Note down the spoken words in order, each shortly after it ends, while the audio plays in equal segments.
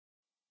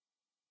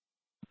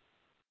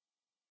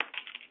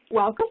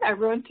Welcome,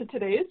 everyone, to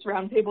today's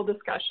Roundtable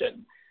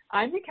discussion.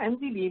 I'm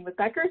Mackenzie Bean with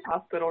Becker's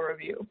Hospital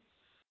Review.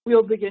 We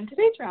will begin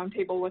today's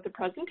Roundtable with a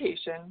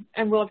presentation,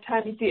 and we'll have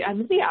time at the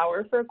end of the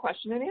hour for a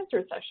question and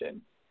answer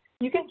session.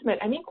 You can submit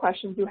any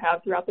questions you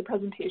have throughout the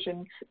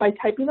presentation by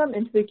typing them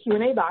into the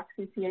Q&A box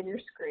you see on your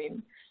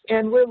screen,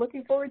 and we're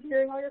looking forward to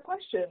hearing all your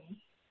questions.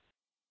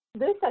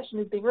 This session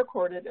is being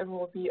recorded and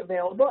will be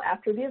available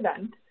after the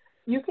event.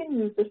 You can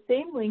use the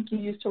same link you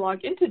used to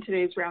log into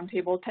today's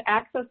Roundtable to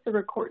access the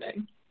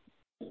recording.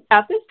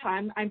 At this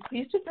time, I'm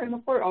pleased to turn the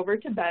floor over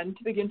to Ben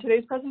to begin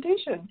today's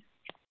presentation.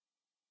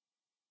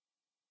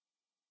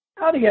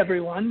 Howdy,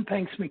 everyone.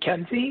 Thanks,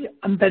 Mackenzie.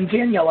 I'm Ben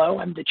Zaniello.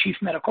 I'm the Chief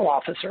Medical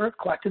Officer of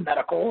Collective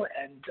Medical,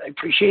 and I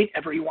appreciate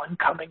everyone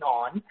coming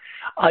on.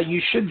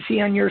 You should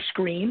see on your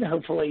screen,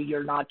 hopefully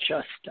you're not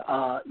just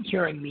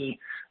hearing me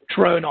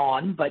drone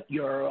on, but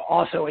you're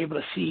also able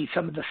to see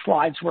some of the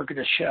slides we're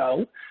going to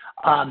show.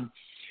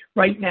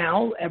 Right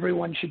now,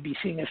 everyone should be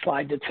seeing a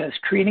slide that says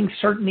creating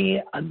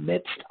certainty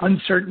amidst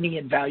uncertainty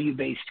in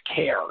value-based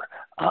care.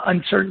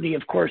 Uncertainty,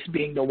 of course,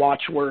 being the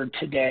watchword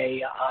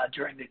today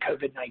during the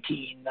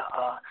COVID-19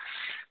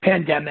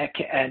 pandemic,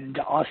 and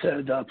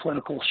also the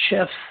political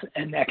shifts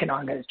and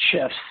economic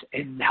shifts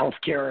in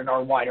healthcare and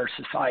our wider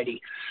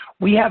society.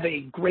 We have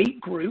a great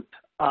group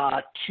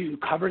to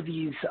cover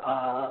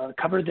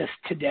this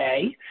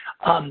today.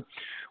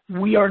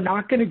 We are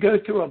not going to go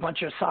through a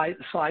bunch of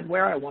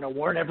slideware. I want to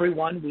warn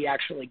everyone, we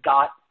actually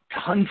got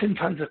tons and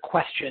tons of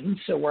questions,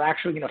 so we're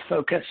actually going to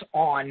focus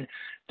on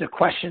the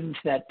questions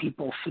that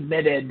people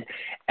submitted,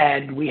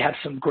 and we have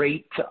some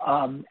great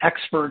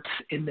experts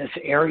in this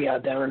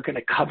area that are going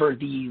to cover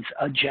these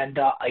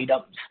agenda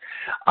items.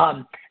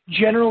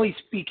 Generally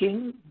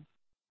speaking,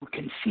 we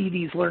can see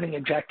these learning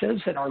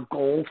objectives and our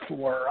goal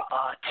for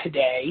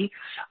today,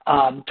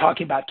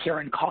 talking about care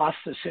and costs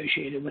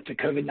associated with the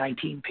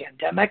COVID-19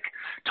 pandemic,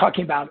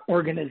 talking about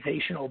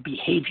organizational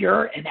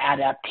behavior and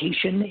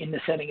adaptation in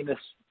the setting of this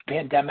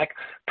pandemic,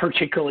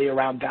 particularly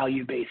around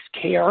value-based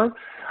care.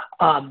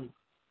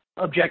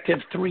 Objective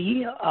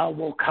 3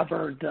 will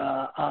cover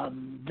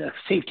the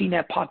safety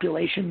net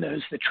population,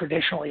 those that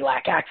traditionally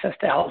lack access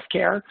to health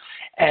care,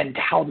 and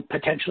how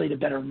potentially to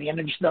better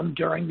manage them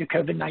during the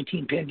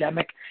COVID-19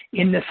 pandemic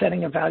in the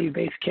setting of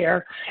value-based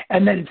care.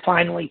 And then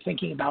finally,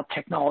 thinking about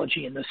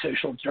technology and the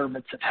social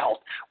determinants of health.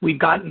 We've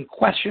gotten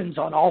questions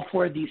on all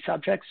 4 of these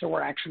subjects, so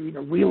we're actually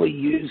going to really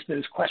use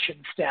those question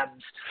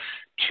stems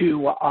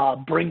to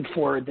bring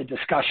forward the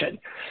discussion.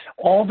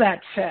 All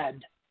that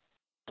said,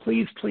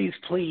 please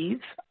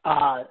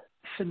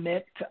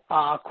submit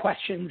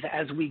questions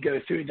as we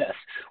go through this.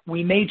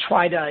 We may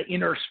try to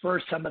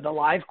intersperse some of the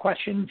live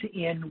questions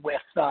in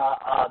with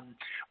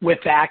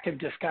the active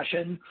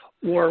discussion,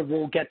 or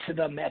we'll get to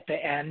them at the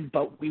end,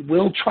 but we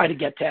will try to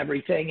get to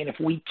everything. And if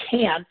we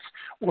can't,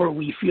 or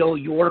we feel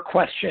your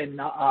question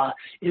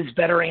is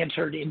better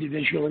answered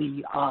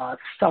individually,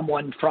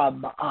 someone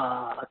from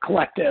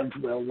Collective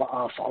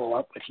will follow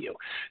up with you.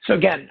 So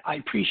again, I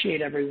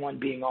appreciate everyone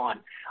being on.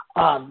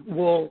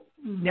 We'll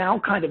now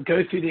kind of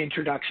go through the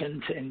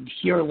introductions and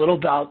hear a little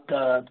about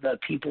the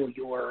people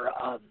you're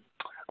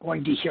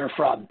going to hear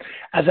from.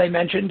 As I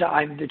mentioned,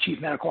 I'm the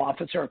Chief Medical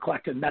Officer of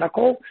Collective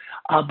Medical.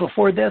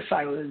 Before this,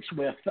 I was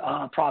with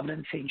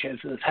Providence St.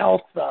 Joseph's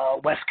Health,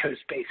 West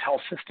Coast-based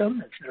health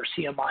system. It's their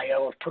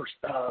CMIO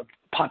of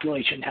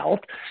population health.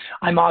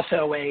 I'm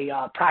also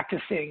a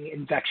practicing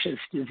infectious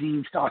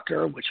disease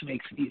doctor, which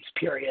makes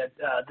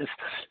this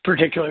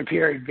particular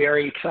period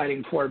very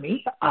exciting for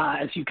me,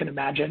 as you can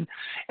imagine.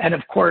 And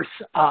of course,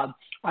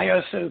 I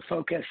also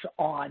focus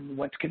on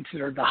what's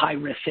considered the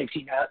high-risk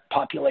safety net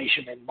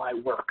population in my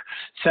work.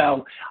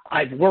 So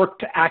I've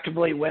worked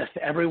actively with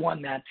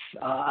everyone that's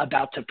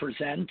about to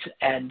present,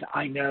 and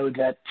I know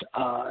that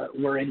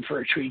we're in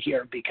for a treat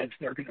here because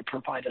they're going to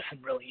provide us some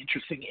really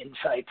interesting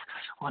insights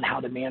on how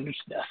to manage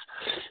this.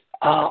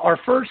 Our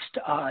first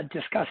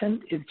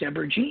discussant is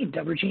Deborah Jean.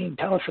 Deborah Jean,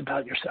 tell us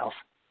about yourself.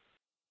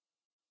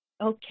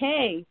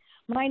 Okay.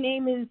 My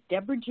name is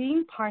Deborah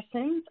Jean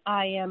Parsons.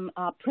 I am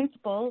a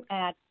principal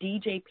at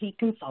DJP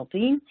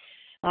Consulting.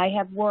 I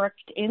have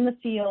worked in the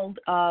field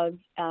of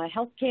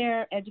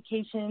healthcare,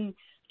 education,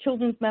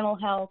 children's mental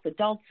health,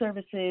 adult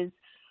services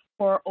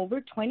for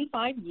over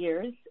 25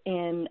 years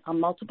in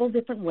multiple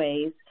different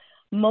ways.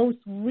 Most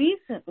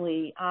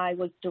recently, I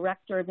was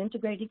Director of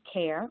Integrated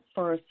Care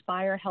for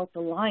Aspire Health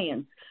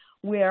Alliance,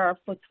 where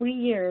for 3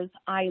 years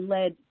I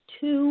led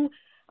 2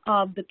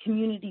 of the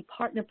community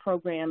partner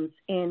programs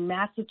in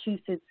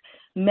Massachusetts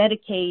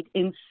Medicaid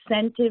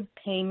Incentive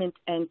Payment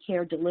and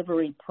Care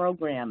Delivery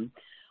Program,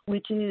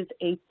 which is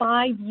a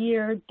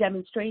 5-year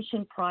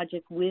demonstration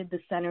project with the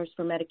Centers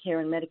for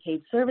Medicare and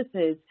Medicaid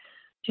Services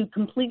to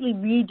completely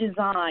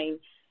redesign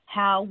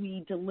how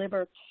we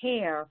deliver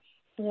care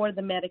for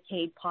the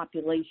Medicaid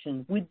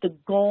population, with the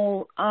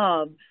goal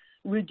of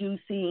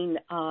reducing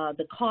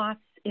the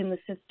costs in the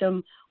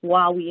system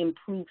while we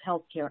improve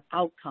healthcare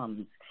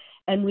outcomes.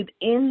 And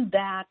within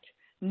that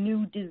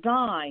new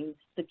design,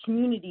 the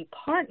community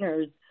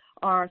partners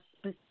are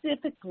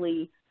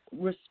specifically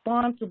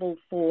responsible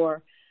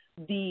for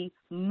the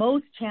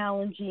most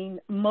challenging,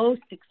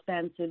 most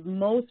expensive,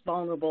 most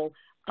vulnerable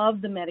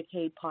of the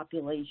Medicaid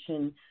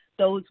population,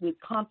 those with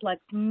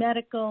complex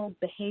medical,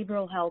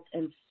 behavioral health,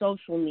 and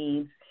social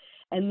needs.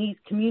 And these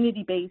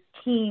community-based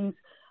teams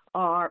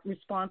are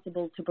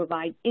responsible to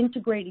provide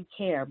integrated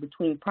care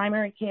between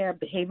primary care,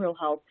 behavioral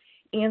health,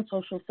 and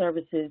social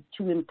services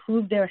to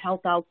improve their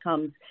health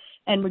outcomes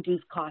and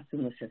reduce costs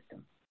in the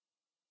system.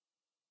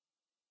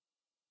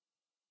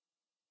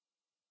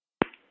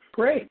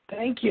 Great,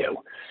 thank you.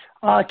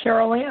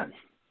 Carol Ann.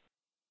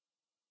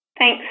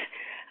 Thanks.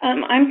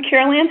 I'm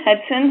Carol Ann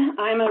Hudson.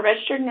 I'm a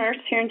registered nurse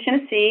here in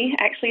Tennessee,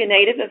 actually a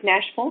native of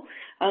Nashville,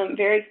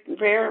 very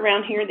rare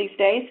around here these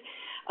days.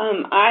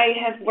 I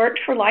have worked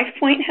for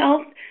LifePoint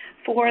Health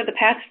for the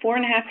past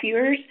 4.5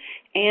 years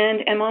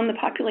and am on the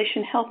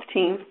population health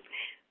team.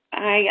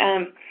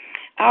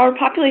 Our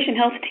population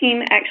health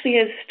team actually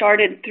has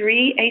started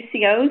 3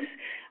 ACOs.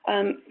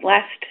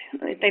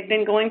 They've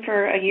been going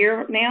for a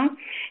year now,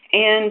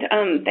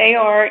 and they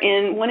are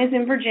one is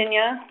in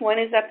Virginia, one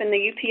is up in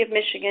the UP of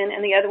Michigan,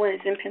 and the other one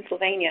is in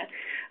Pennsylvania.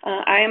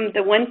 I am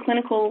the one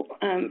clinical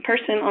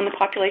person on the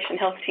population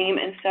health team,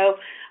 and so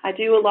I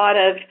do a lot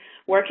of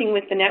working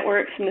with the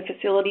networks and the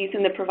facilities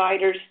and the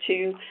providers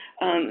to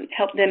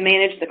help them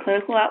manage the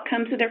clinical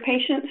outcomes of their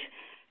patients,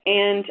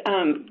 and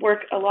work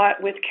a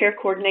lot with care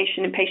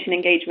coordination and patient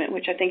engagement,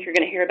 which I think you're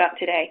going to hear about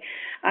today.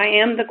 I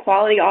am the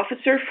quality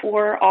officer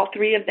for all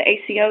 3 of the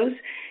ACOs,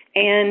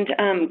 and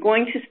I'm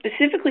going to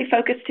specifically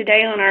focus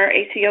today on our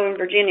ACO in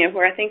Virginia,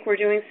 where I think we're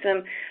doing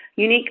some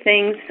unique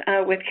things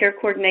with care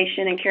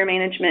coordination and care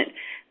management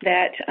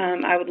that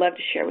I would love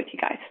to share with you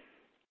guys.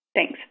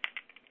 Thanks.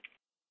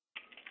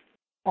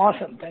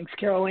 Awesome. Thanks,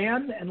 Carol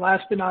Ann. And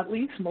last but not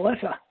least,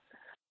 Melissa.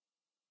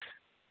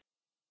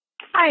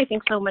 Hi,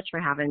 thanks so much for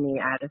having me.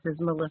 This is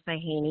Melissa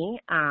Haney.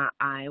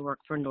 I work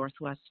for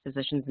Northwest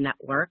Physicians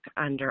Network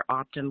under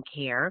Optum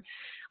Care.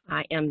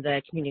 I am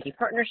the Community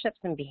Partnerships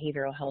and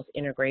Behavioral Health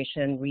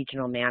Integration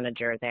Regional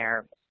Manager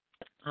there.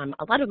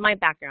 A lot of my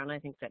background, I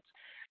think that's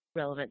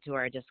relevant to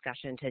our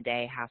discussion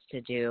today, has to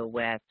do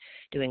with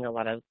doing a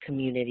lot of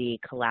community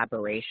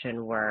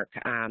collaboration work,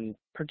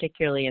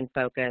 particularly in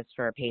focus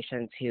for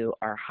patients who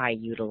are high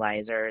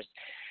utilizers.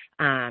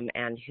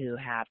 And who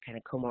have kind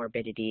of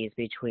comorbidities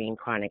between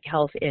chronic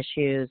health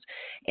issues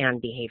and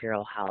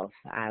behavioral health.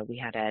 We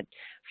had a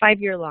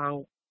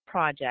 5-year-long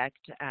project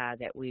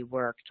that we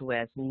worked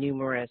with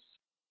numerous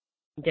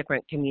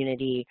different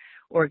community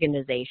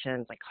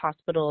organizations like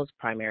hospitals,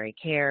 primary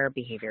care,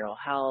 behavioral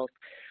health,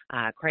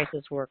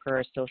 crisis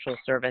workers, social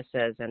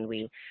services, and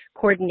we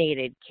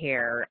coordinated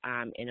care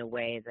in a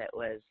way that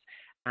was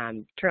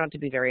turned out to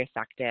be very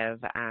effective.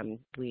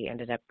 We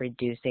ended up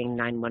reducing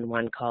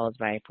 911 calls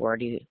by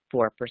 44%,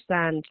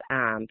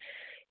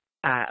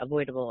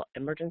 avoidable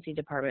emergency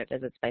department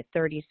visits by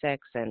 36%,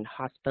 and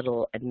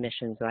hospital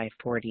admissions by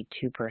 42%.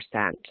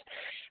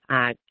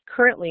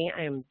 Currently,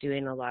 I'm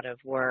doing a lot of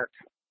work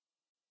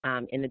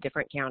in a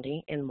different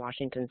county in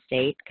Washington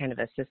State, kind of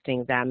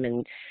assisting them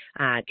in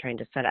trying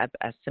to set up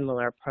a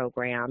similar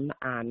program,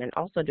 and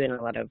also doing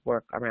a lot of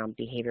work around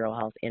behavioral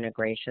health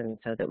integration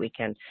so that we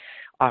can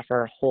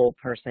offer whole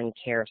person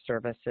care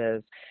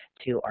services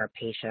to our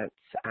patients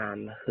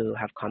who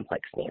have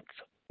complex needs.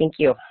 Thank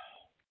you.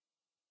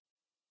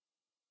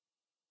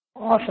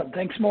 Awesome.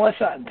 Thanks,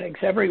 Melissa, and thanks,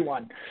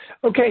 everyone.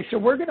 Okay, so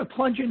we're going to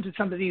plunge into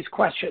some of these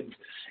questions.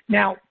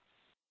 Now,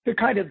 the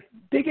kind of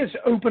biggest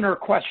opener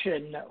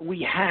question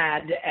we had,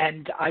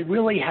 and I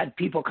really had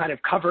people kind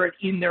of cover it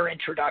in their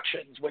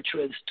introductions, which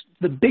was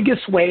the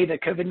biggest way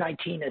that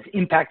COVID-19 has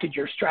impacted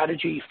your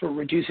strategy for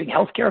reducing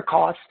healthcare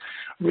costs,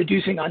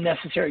 reducing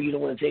unnecessary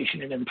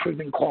utilization, and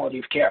improving quality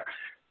of care.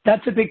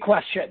 That's a big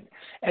question.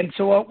 And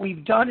so what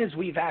we've done is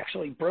we've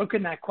actually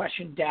broken that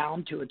question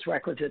down to its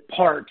requisite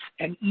parts,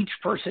 and each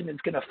person is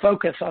going to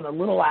focus on a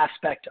little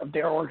aspect of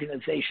their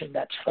organization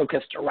that's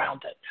focused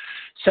around it.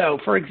 So,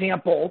 for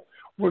example,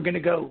 we're going to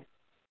go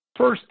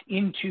first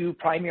into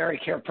primary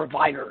care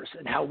providers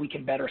and how we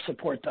can better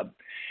support them.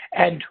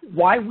 And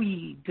why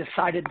we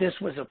decided this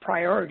was a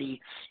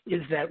priority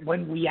is that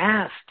when we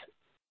asked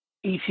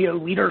ACO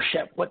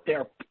leadership what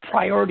their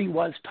priority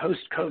was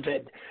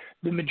post-COVID,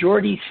 the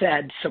majority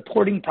said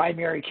supporting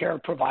primary care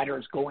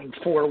providers going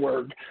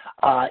forward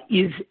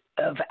is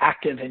of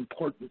active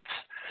importance.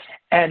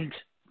 And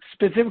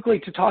specifically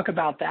to talk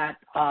about that,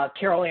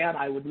 Carol Ann,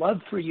 I would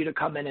love for you to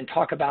come in and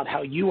talk about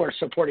how you are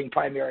supporting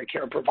primary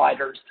care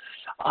providers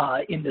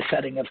in the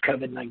setting of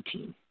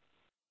COVID-19.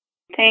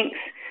 Thanks.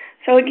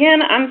 So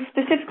again, I'm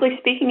specifically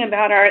speaking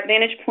about our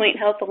Advantage Point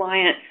Health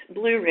Alliance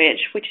Blue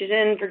Ridge, which is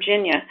in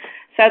Virginia,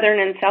 southern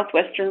and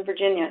southwestern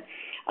Virginia.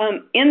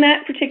 In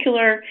that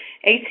particular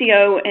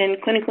ACO and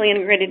clinically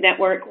integrated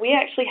network, we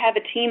actually have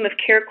a team of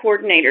care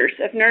coordinators,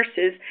 of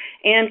nurses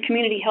and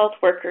community health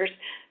workers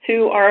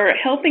who are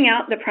helping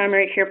out the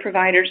primary care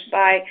providers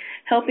by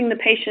helping the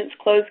patients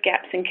close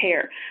gaps in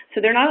care.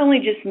 So they're not only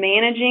just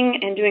managing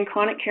and doing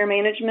chronic care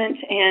management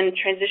and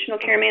transitional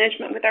care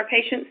management with our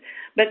patients,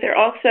 but they're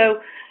also,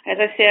 as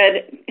I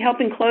said,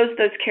 helping close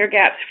those care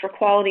gaps for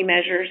quality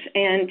measures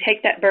and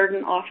take that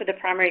burden off of the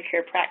primary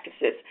care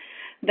practices.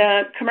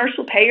 The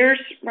commercial payers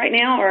right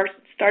now are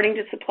starting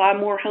to supply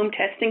more home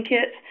testing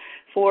kits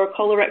for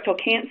colorectal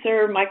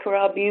cancer,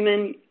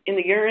 microalbumin in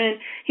the urine,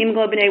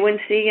 hemoglobin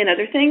A1C, and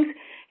other things.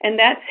 And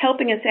that's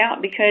helping us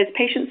out because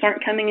patients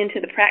aren't coming into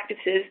the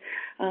practices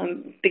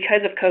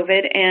because of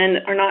COVID and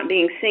are not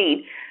being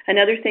seen.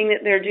 Another thing that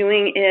they're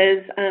doing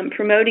is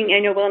promoting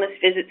annual wellness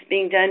visits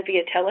being done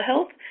via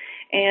telehealth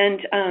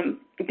and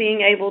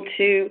being able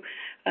to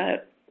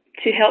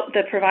help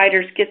the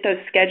providers get those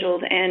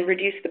scheduled and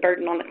reduce the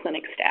burden on the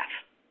clinic staff.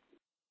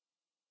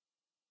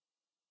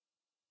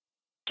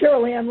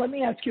 Carol Ann, let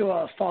me ask you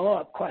a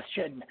follow-up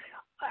question.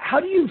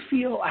 How do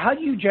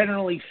you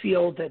generally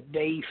feel that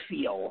they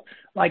feel?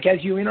 Like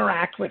as you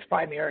interact with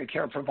primary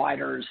care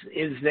providers,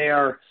 is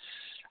there,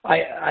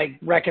 I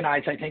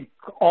recognize, I think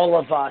all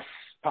of us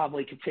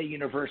probably could say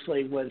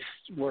universally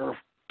were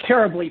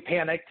terribly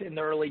panicked in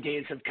the early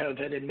days of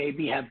COVID and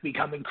maybe have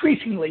become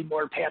increasingly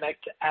more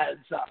panicked as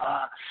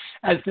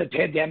the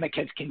pandemic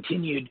has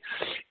continued.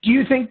 Do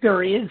you think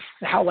there is,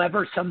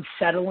 however, some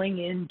settling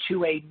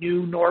into a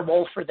new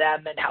normal for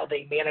them and how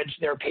they manage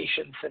their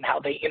patients and how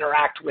they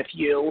interact with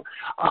you?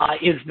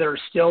 Is there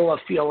still a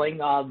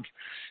feeling of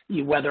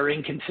whether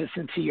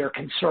inconsistency or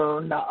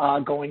concern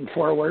going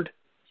forward?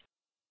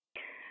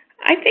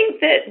 I think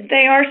that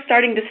they are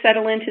starting to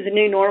settle into the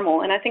new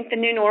normal, and I think the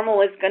new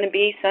normal is going to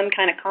be some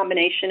kind of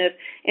combination of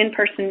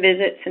in-person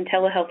visits and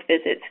telehealth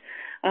visits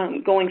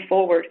going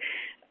forward.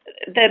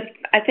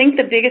 I think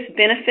the biggest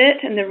benefit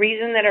and the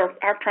reason that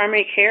our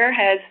primary care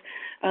has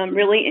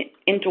really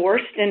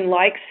endorsed and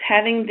likes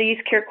having these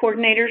care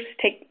coordinators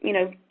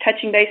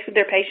touching base with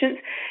their patients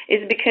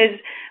is because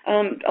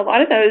a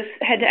lot of those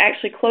had to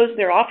actually close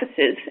their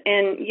offices.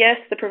 And yes,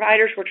 the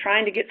providers were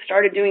trying to get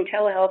started doing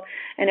telehealth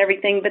and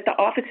everything, but the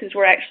offices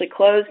were actually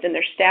closed and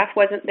their staff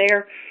wasn't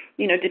there,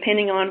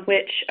 depending on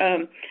which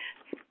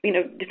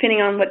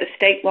depending on what the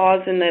state laws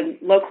and the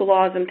local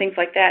laws and things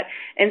like that.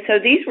 And so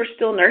these were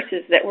still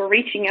nurses that were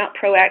reaching out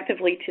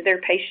proactively to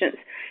their patients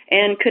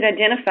and could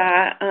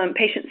identify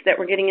patients that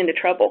were getting into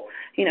trouble,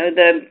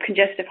 the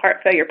congestive heart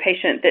failure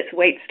patient that's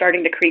weight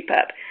starting to creep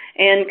up,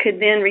 and could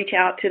then reach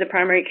out to the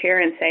primary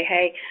care and say,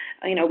 hey,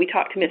 we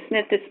talked to Ms.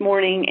 Smith this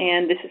morning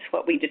and this is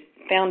what we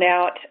found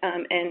out,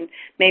 and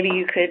maybe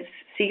you could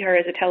see her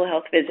as a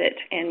telehealth visit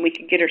and we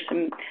could get her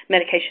some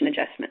medication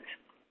adjustments.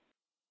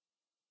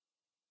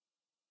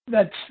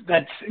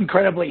 That's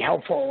incredibly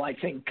helpful. I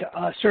think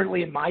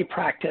certainly in my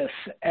practice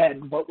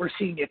and what we're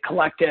seeing at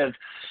Collective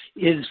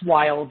is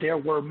while there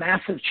were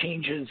massive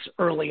changes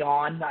early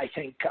on, I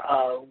think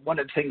one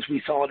of the things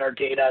we saw in our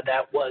data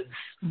that was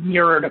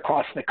mirrored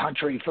across the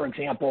country, for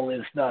example,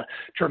 is the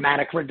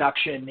dramatic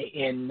reduction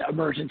in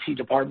emergency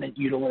department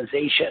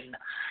utilization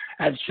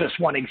as just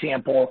one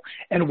example.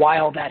 And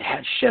while that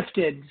has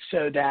shifted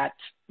so that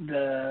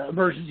the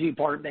emergency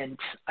department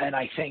and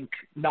I think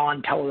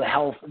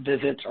non-telehealth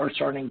visits are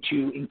starting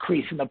to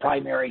increase in the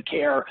primary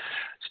care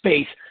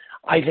space,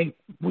 I think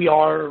we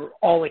are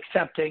all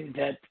accepting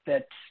that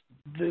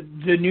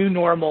the new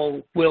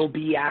normal will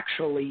be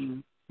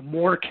actually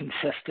more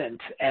consistent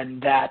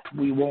and that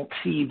we won't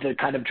see the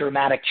kind of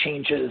dramatic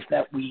changes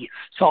that we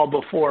saw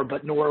before,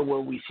 but nor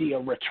will we see a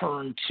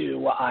return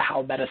to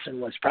how medicine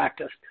was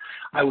practiced.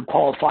 I would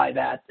qualify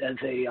that as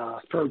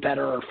for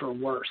better or for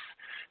worse.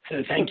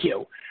 So thank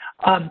you.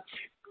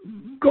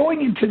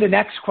 Going into the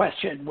next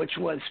question, which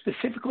was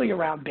specifically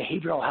around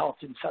behavioral health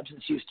and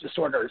substance use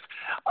disorders,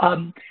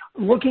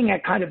 looking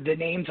at kind of the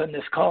names on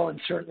this call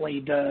and certainly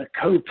the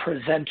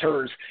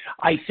co-presenters,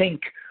 I think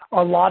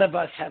a lot of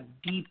us have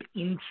deep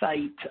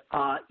insight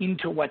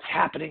into what's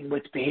happening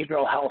with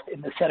behavioral health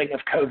in the setting of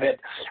COVID.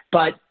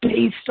 But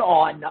based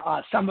on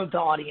some of the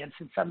audience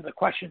and some of the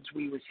questions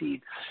we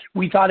received,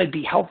 we thought it'd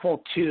be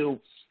helpful to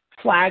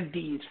flag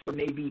these for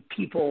maybe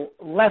people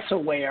less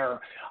aware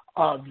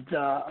of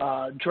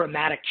the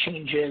dramatic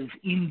changes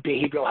in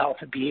behavioral health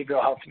and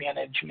behavioral health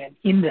management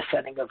in the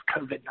setting of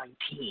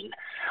COVID-19.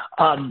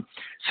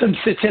 Some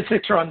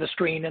statistics are on the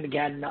screen, and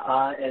again,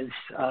 as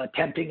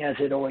tempting as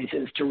it always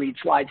is to read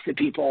slides to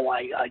people,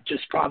 I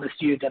just promised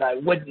you that I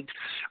wouldn't.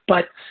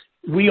 But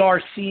we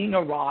are seeing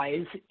a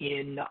rise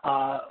in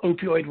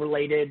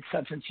opioid-related,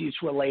 substance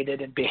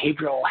use-related, and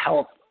behavioral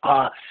health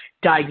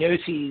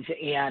diagnoses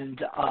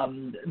and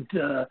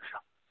the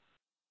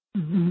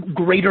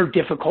greater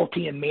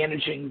difficulty in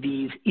managing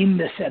these in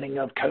the setting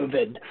of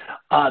COVID.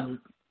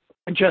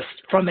 Just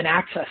from an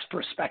access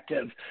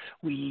perspective,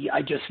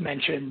 I just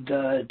mentioned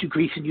the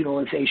decrease in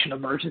utilization of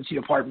emergency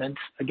departments.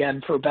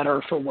 Again, for better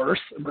or for worse,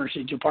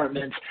 emergency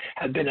departments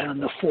have been on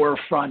the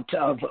forefront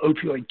of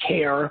opioid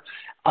care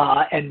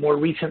and more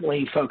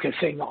recently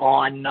focusing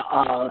on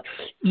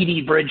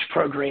ED bridge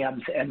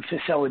programs and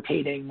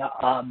facilitating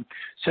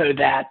so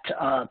that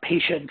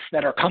patients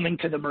that are coming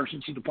to the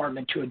emergency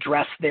department to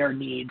address their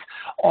needs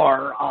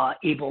are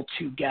able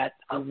to get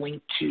a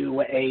link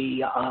to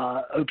a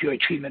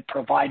opioid treatment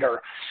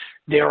provider.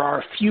 There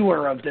are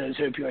fewer of those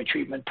opioid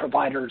treatment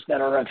providers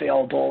that are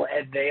available,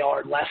 and they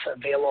are less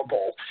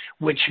available,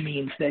 which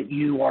means that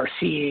you are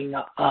seeing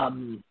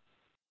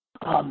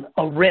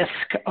a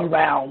risk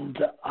around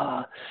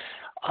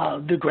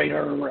the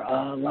greater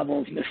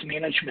level of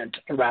mismanagement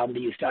around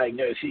these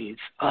diagnoses.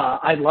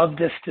 I love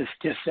this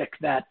statistic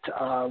that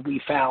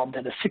we found,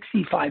 that a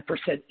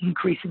 65%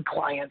 increase in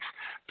clients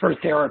per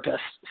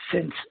therapist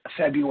since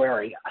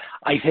February.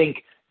 I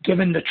think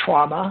given the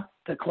trauma,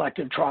 the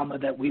collective trauma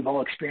that we've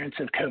all experienced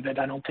of COVID,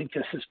 I don't think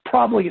this is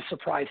probably a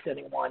surprise to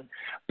anyone.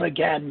 But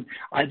again,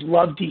 I'd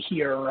love to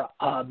hear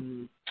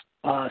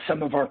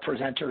some of our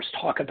presenters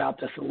talk about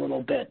this a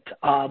little bit.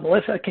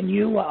 Melissa, can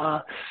you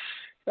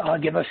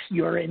give us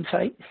your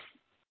insight?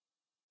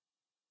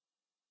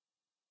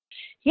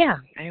 Yeah,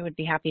 I would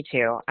be happy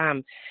to.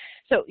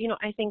 So,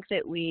 I think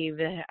that we've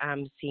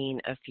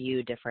seen a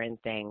few different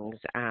things.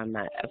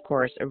 Of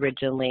course,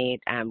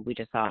 originally, we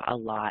just saw a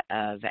lot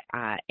of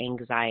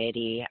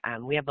anxiety.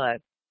 We have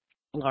a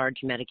large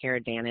Medicare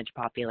Advantage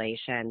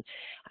population.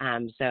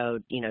 So,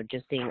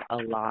 just seeing a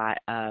lot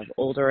of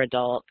older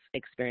adults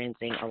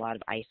experiencing a lot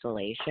of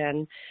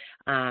isolation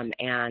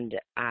and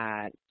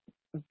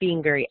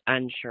being very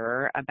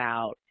unsure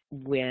about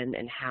when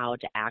and how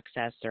to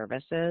access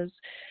services.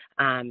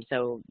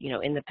 So,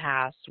 in the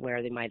past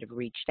where they might have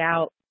reached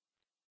out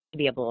to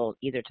be able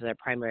either to their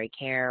primary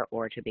care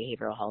or to a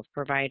behavioral health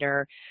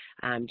provider,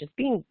 just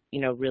being,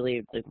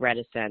 really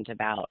reticent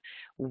about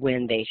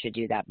when they should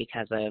do that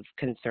because of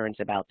concerns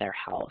about their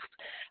health.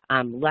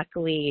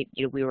 Luckily,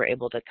 we were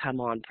able to come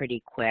on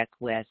pretty quick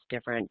with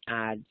different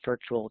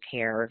virtual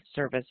care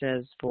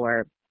services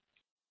for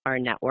our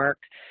network.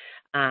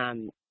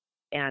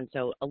 And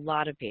so a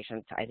lot of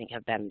patients, I think,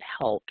 have been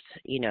helped,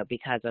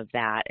 because of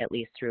that, at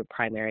least through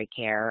primary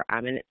care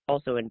and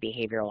also in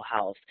behavioral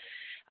health.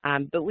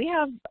 But we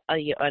have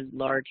a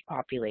large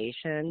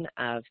population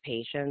of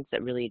patients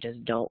that really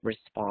just don't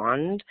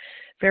respond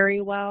very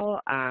well,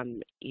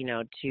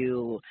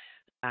 to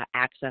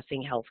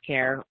accessing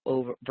healthcare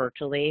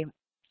virtually.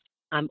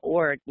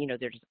 Or,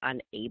 they're just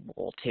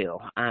unable to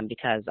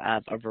because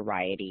of a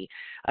variety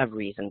of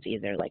reasons,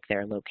 either like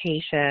their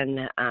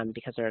location,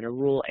 because they're in a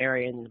rural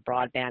area and the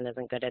broadband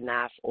isn't good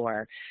enough,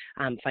 or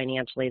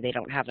financially they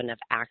don't have enough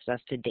access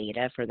to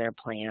data for their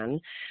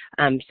plan.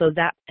 So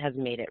that has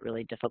made it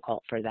really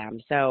difficult for them.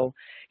 So,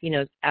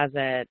 as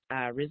a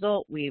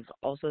result, we've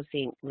also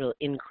seen real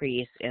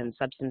increase in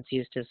substance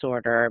use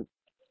disorder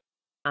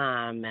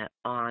on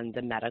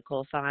the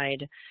medical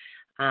side.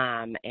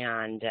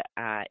 And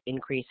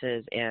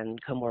increases in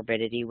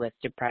comorbidity with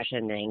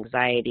depression and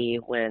anxiety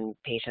when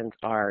patients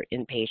are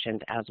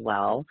inpatient as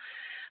well.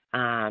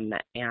 And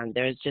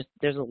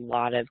there's a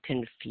lot of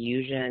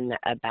confusion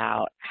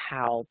about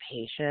how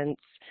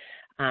patients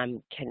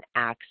can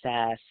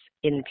access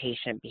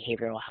inpatient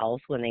behavioral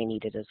health when they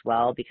need it as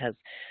well, because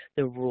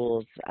the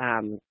rules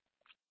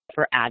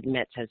for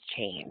admits has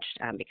changed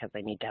because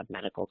they need to have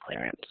medical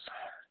clearance.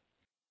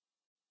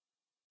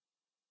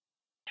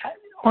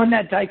 On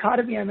that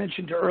dichotomy I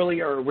mentioned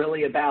earlier,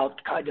 really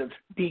about kind of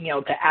being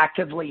able to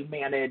actively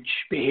manage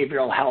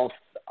behavioral health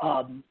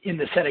in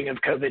the setting of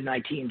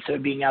COVID-19, so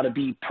being able to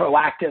be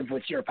proactive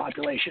with your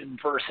population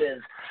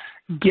versus,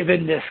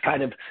 given this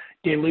kind of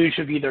deluge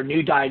of either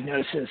new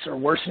diagnosis or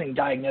worsening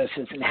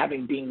diagnosis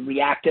and being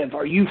reactive,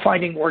 are you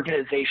finding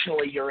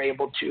organizationally you're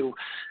able to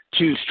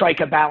strike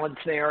a balance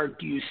there?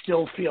 Do you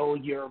still feel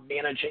you're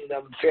managing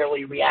them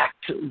fairly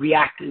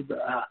reactive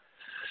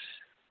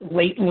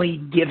lately,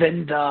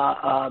 given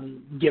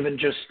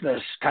just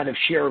this kind of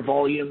sheer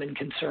volume and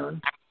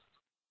concern?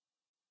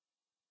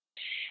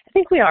 I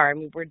think we are. I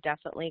mean, we're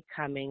definitely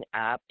coming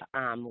up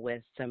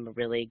with some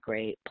really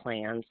great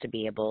plans to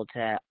be able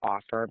to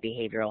offer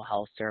behavioral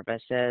health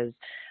services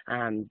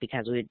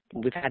because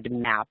we've had to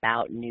map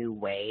out new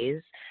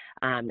ways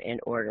in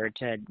order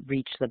to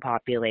reach the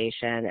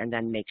population and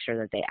then make sure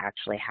that they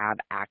actually have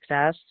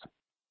access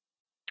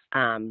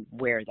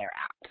where they're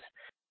at.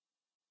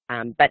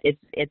 But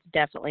it's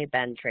definitely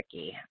been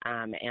tricky,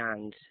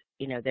 and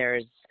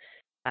there's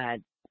a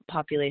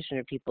population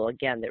of people,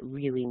 again, that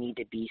really need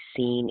to be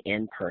seen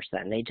in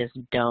person. They just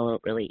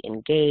don't really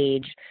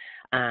engage,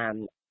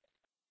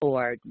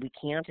 or we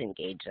can't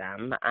engage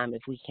them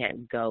if we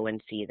can't go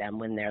and see them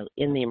when they're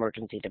in the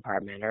emergency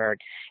department or,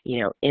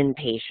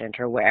 inpatient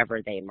or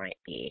wherever they might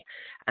be.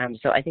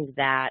 So I think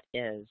that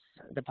is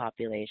the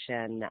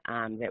population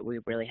that we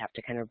really have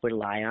to kind of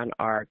rely on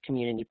our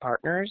community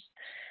partners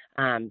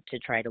to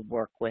try to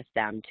work with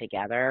them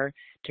together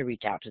to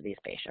reach out to these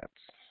patients.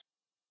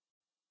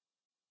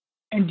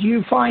 And do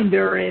you find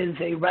there is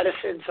a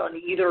reticence on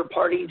either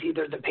parties,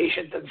 either the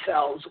patient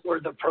themselves or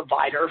the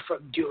provider,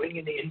 from doing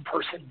an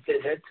in-person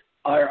visit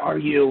Are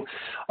you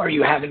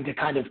having to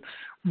kind of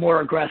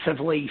more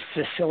aggressively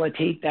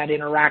facilitate that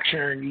interaction,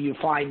 or do you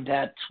find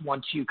that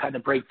once you kind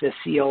of break the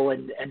seal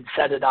and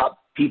set it up,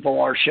 people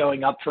are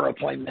showing up for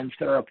appointments,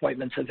 there are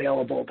appointments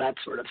available, that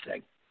sort of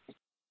thing?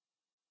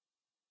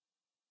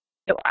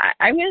 So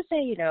I'm going to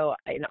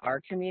say, in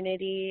our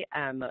community,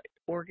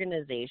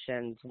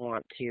 organizations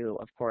want to,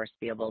 of course,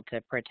 be able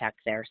to protect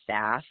their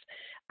staff,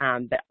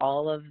 but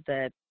all of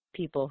the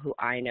people who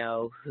I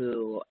know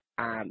who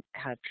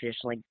have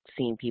traditionally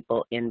seen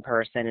people in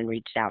person and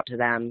reached out to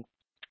them,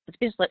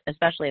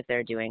 especially if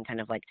they're doing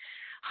kind of like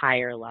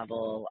higher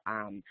level,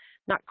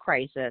 not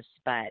crisis,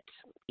 but,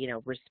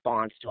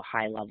 response to a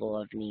high level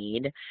of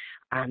need,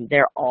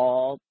 they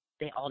all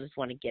just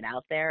want to get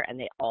out there, and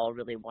they all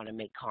really want to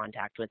make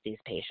contact with these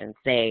patients.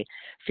 They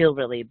feel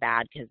really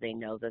bad because they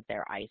know that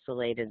they're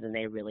isolated and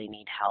they really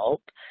need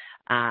help.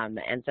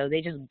 And so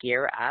they just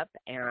gear up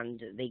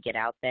and they get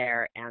out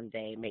there and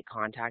they make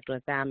contact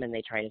with them and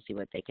they try to see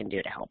what they can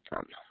do to help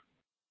them.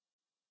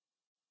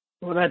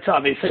 Well, that's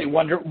obviously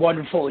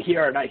wonderful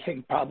here, and I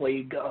think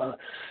probably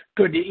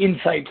good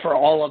insight for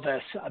all of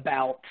us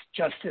about,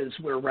 just as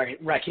we're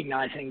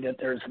recognizing that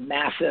there's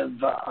massive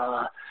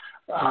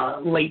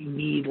latent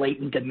need,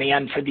 latent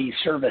demand for these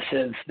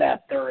services,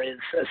 that there is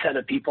a set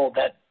of people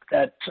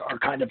that are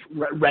kind of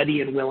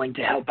ready and willing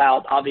to help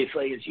out.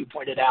 Obviously, as you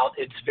pointed out,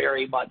 it's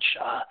very much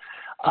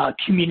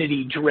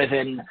community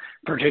driven,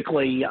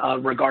 particularly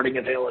regarding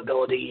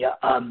availability.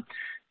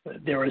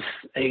 There was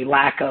a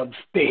lack of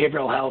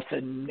behavioral health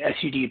and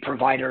SUD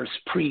providers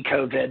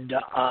pre-COVID.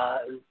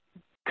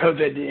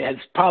 COVID has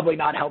probably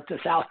not helped us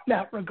out in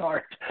that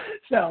regard.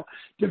 So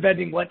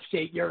depending what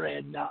state you're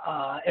in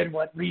and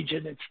what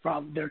region, it's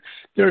probably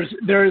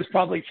there is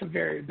probably some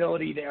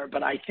variability there.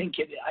 But I think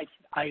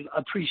I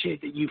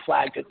appreciate that you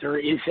flagged that there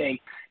is a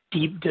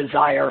deep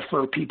desire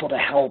for people to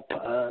help.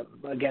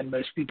 Again,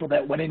 most people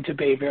that went into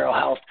behavioral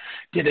health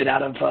did it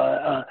out of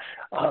a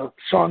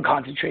strong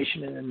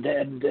concentration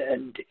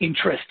and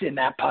interest in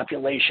that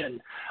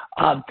population.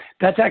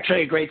 That's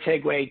actually a great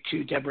segue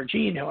to Deborah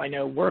Jean, who I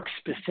know works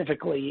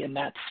specifically in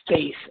that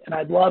space. And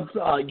I'd love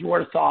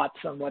your thoughts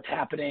on what's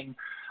happening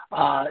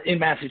in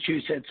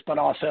Massachusetts, but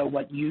also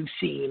what you've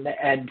seen.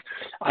 And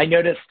I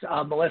noticed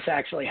Melissa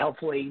actually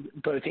helpfully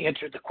both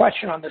answered the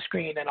question on the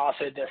screen and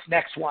also this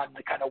next one,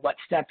 the kind of what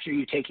steps are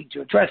you taking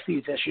to address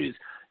these issues.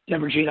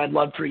 Deborah Jean, I'd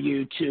love for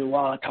you to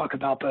talk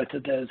about both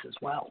of those as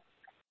well.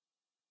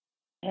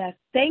 Yes,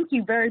 thank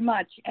you very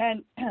much.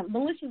 And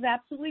Melissa's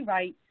absolutely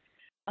right.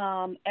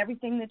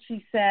 Everything that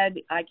she said,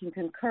 I can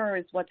concur,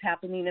 is what's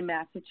happening in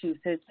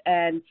Massachusetts.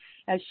 And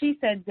as she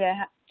said,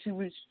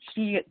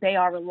 they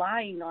are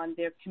relying on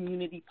their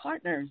community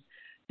partners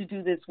to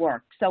do this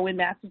work. So in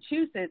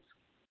Massachusetts,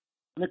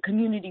 the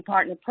community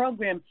partner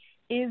program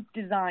is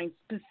designed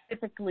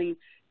specifically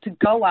to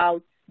go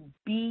out,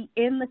 be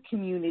in the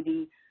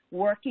community,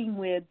 working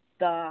with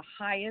the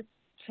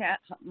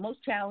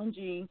most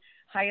challenging,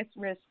 highest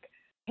risk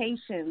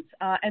patients,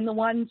 and the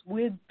ones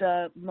with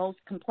the most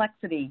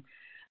complexity.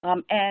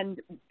 And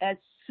as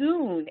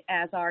soon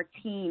as our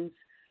teams,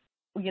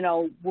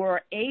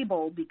 were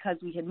able, because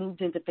we had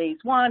moved into phase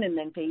 1 and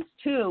then phase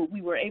 2,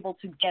 we were able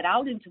to get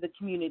out into the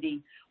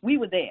community. We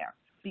were there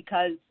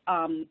because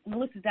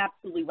Melissa's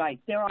absolutely right.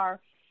 There are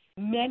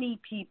many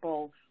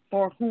people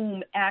for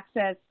whom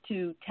access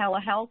to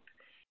telehealth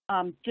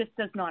just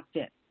does not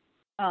fit.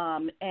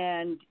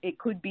 And it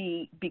could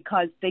be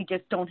because they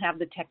just don't have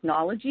the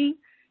technology.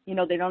 They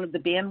don't have the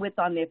bandwidth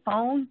on their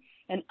phone.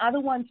 And other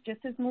ones, just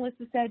as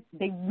Melissa said,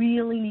 they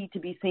really need to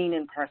be seen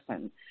in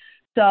person.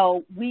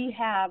 So we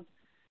have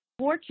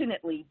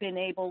fortunately been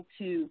able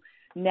to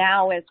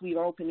now, as we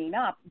are opening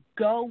up,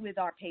 go with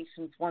our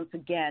patients once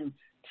again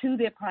to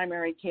their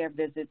primary care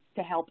visits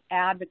to help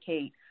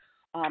advocate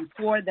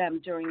for them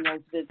during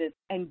those visits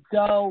and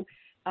go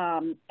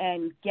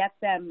and get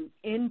them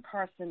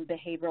in-person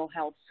behavioral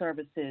health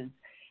services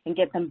and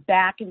get them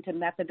back into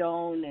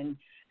methadone and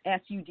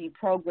SUD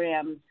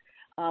programs,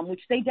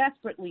 which they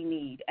desperately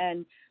need.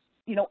 And,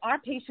 our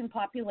patient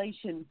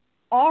population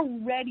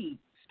already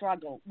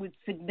struggle with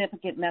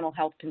significant mental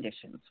health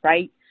conditions,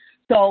 right?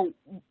 So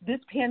this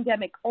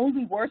pandemic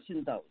only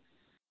worsened those.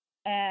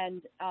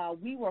 And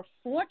we were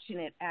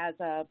fortunate as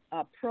a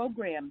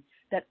program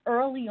that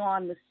early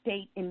on the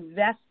state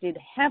invested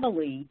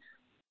heavily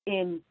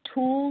in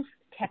tools,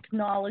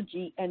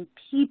 technology, and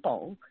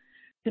people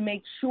to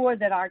make sure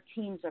that our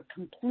teams are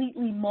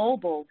completely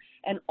mobile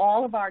and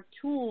all of our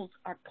tools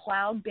are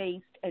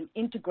cloud-based and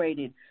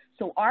integrated.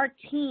 So our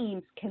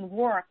teams can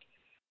work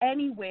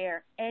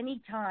anywhere,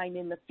 anytime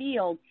in the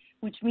field,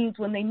 which means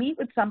when they meet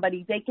with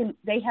somebody,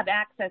 they have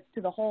access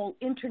to the whole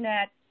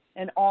internet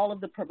and all of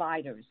the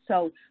providers.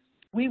 So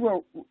we were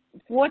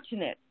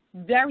fortunate,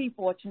 very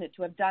fortunate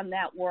to have done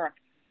that work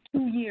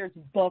 2 years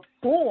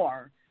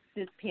before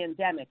this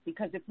pandemic,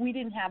 because if we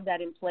didn't have that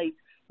in place,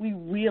 we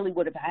really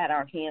would have had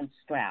our hands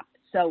strapped.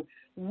 So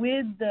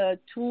with the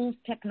tools,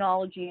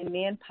 technology, and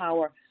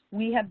manpower,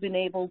 we have been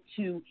able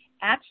to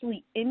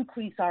actually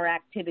increase our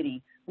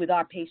activity with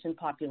our patient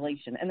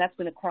population, and that's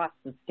been across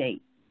the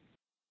state.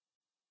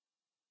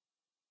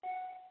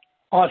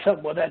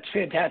 Awesome. Well, that's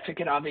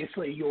fantastic. And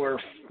obviously your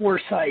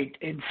foresight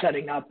in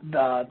setting up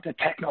the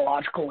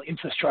technological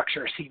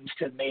infrastructure seems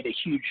to have made a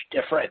huge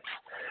difference.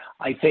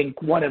 I think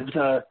one of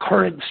the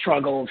current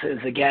struggles is,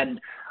 again,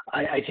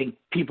 I think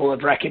people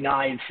have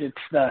recognized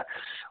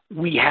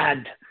we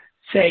had,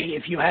 say,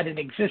 if you had an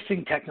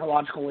existing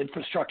technological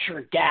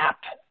infrastructure gap,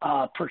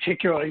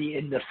 particularly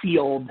in the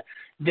field,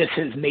 this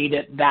has made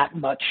it that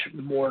much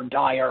more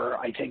dire.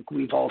 I think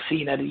we've all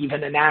seen at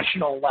even a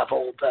national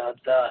level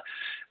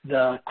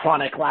the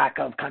chronic lack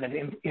of kind of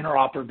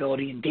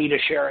interoperability and data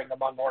sharing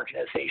among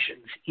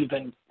organizations,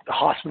 even the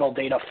hospital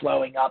data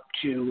flowing up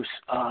to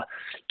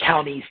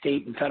county,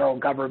 state, and federal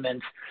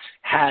governments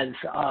has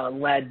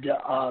led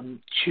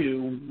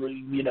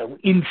to,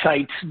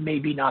 insights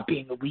maybe not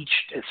being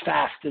reached as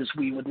fast as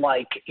we would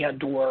like,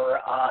 and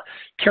or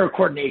care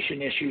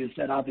coordination issues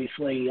that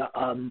obviously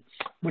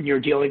when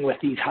you're dealing with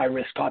these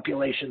high-risk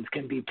populations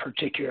can be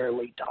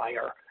particularly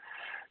dire.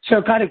 So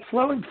kind of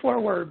flowing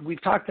forward,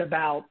 we've talked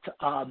about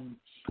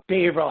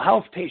behavioral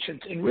health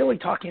patients and really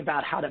talking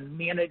about how to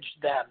manage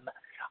them.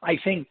 I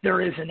think there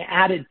is an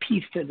added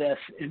piece to this,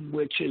 in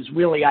which is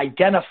really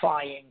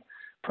identifying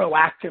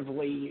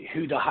proactively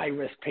who the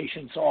high-risk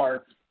patients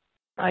are.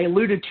 I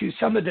alluded to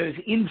some of those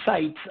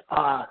insights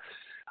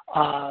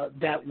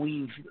that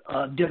we've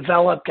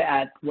developed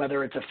at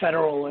whether it's a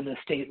federal and a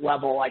state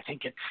level. I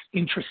think it's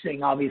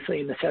interesting, obviously,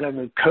 in the setting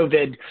of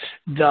COVID,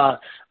 the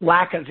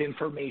lack of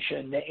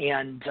information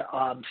and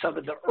some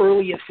of the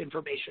earliest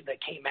information that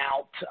came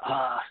out,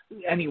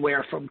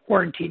 anywhere from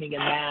quarantining en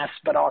masse,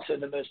 but also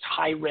the most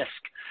high-risk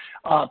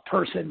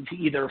persons,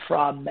 either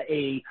from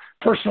a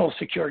personal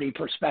security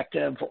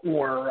perspective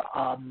or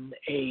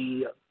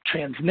a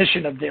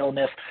transmission of the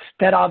illness,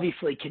 that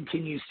obviously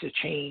continues to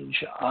change,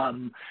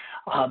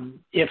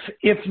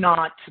 if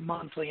not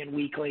monthly and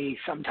weekly,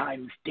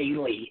 sometimes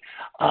daily.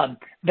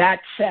 That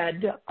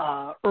said,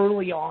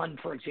 early on,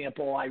 for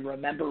example, I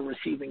remember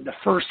receiving the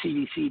first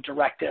CDC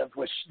directive,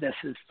 which this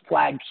is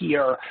flagged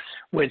here,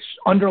 which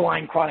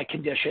underlying chronic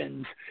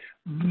conditions,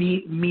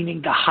 meaning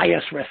the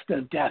highest risk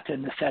of death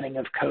in the setting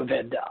of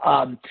COVID,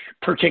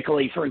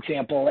 particularly, for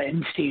example,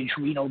 end-stage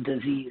renal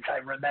disease. I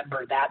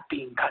remember that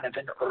being kind of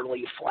an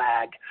early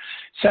flag.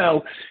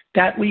 So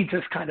that leads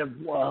us kind of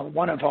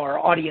one of our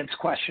audience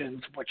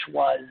questions, which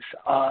was,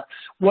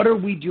 what are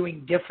we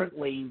doing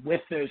differently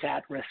with those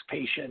at-risk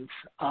patients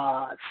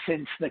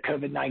since the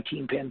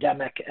COVID-19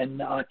 pandemic?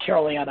 And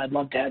Carol Ann, I'd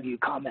love to have you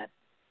comment.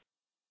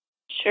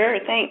 Sure,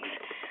 thanks.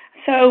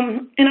 So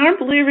in our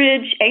Blue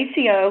Ridge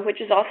ACO, which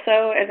is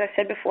also, as I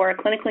said before, a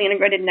clinically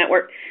integrated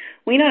network,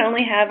 we not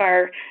only have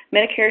our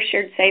Medicare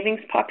shared savings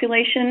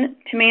population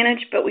to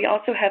manage, but we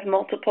also have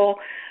multiple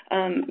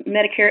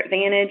Medicare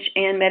Advantage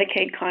and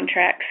Medicaid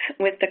contracts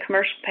with the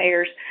commercial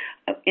payers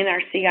in our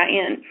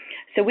CIN.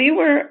 So we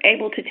were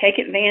able to take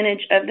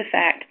advantage of the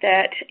fact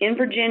that in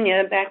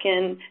Virginia, back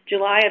in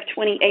July of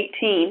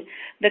 2018,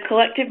 the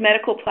collective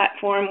medical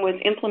platform was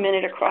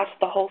implemented across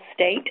the whole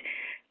state.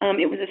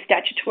 It was a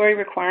statutory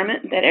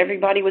requirement that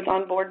everybody was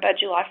on board by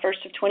July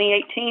 1st of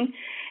 2018,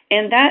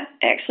 and that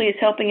actually is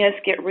helping us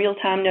get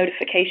real-time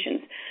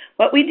notifications.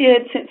 What we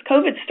did since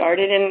COVID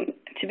started, and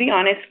to be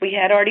honest, we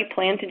had already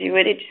planned to do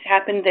it. It just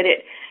happened that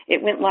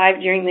it went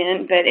live during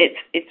then, but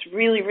it's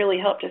really, really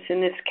helped us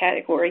in this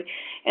category,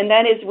 and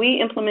that is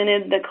we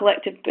implemented the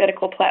collective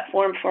medical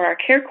platform for our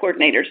care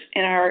coordinators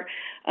and our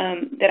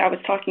that I was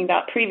talking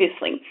about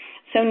previously.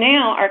 So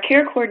now our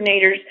care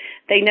coordinators,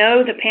 they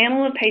know the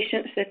panel of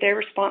patients that they're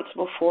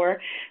responsible for.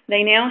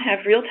 They now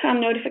have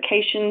real-time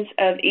notifications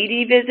of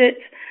ED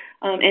visits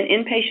and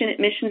inpatient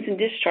admissions and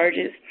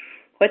discharges.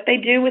 What they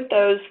do with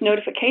those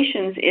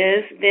notifications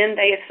is then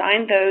they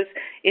assign those,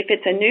 if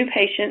it's a new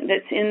patient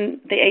that's in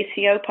the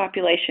ACO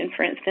population,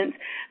 for instance,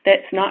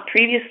 that's not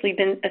previously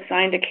been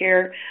assigned a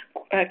care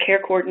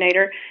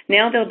coordinator,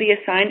 now they'll be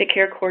assigned a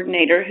care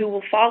coordinator who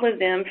will follow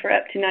them for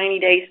up to 90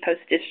 days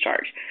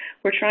post-discharge.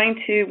 We're trying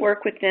to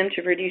work with them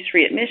to reduce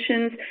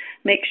readmissions,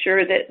 make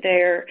sure that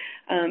they're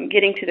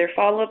getting to their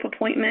follow-up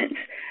appointments,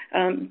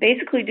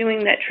 basically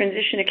doing that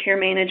transition to care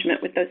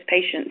management with those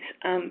patients.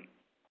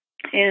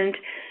 And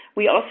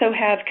we also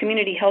have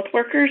community health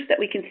workers that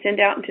we can send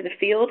out into the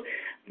field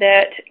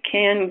that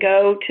can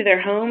go to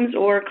their homes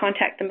or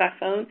contact them by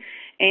phone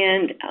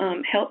and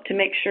help to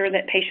make sure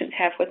that patients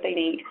have what they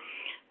need.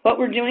 What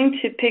we're doing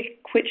to pick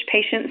which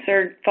patients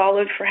are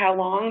followed for how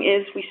long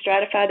is we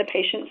stratify the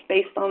patients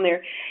based on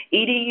their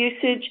ED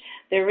usage,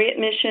 their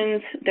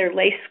readmissions, their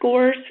LACE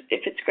scores,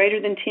 if it's greater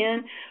than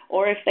 10,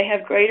 or if they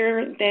have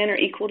greater than or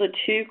equal to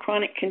 2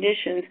 chronic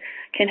conditions,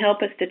 can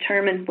help us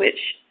determine which,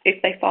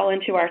 if they fall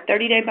into our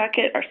 30-day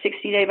bucket, our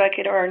 60-day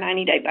bucket, or our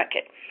 90-day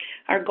bucket.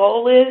 Our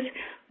goal is,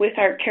 with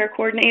our care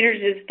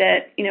coordinators, is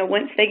that,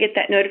 once they get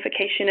that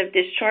notification of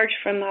discharge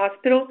from the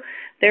hospital,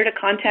 they're to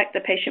contact the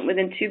patient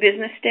within 2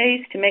 business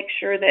days to make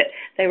sure that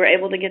they were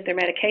able to get their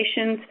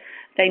medications.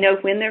 They know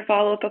when their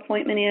follow-up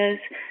appointment is.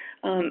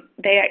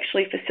 They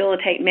actually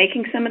facilitate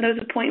making some of those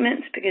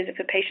appointments, because if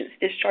a patient's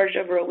discharged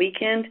over a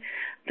weekend,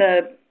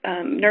 the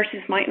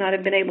nurses might not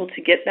have been able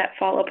to get that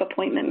follow-up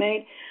appointment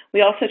made.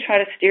 We also try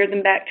to steer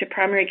them back to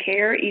primary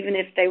care, even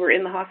if they were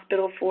in the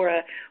hospital for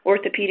a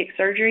orthopedic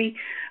surgery.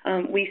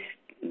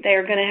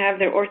 They're going to have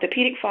their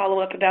orthopedic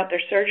follow-up about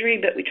their surgery,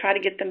 but we try to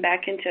get them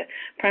back into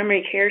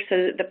primary care so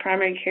that the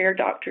primary care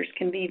doctors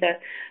can be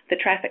the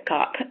traffic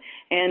cop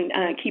and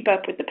keep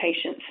up with the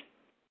patients.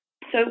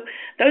 So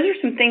those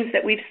are some things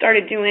that we've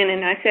started doing,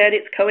 and I said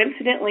it's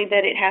coincidentally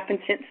that it happened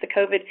since the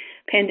COVID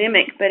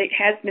pandemic, but it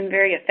has been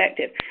very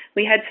effective.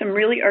 We had some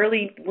really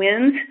early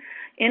wins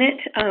in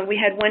it. We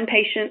had one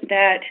patient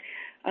that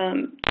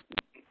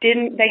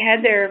they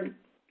had their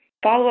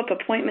follow-up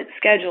appointment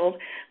scheduled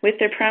with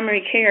their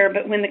primary care,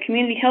 but when the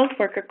community health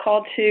worker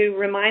called to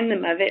remind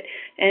them of it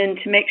and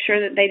to make sure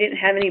that they didn't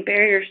have any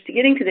barriers to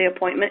getting to the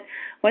appointment,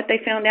 what they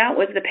found out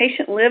was the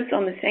patient lives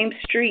on the same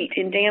street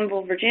in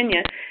Danville,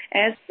 Virginia,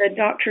 as the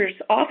doctor's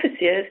office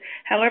is.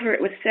 However,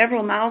 it was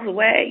several miles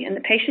away, and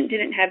the patient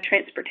didn't have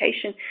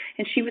transportation,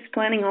 and she was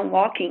planning on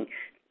walking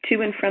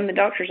to and from the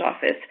doctor's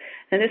office.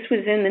 Now, this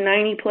was in the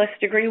 90-plus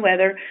degree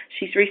weather.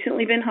 She's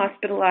recently been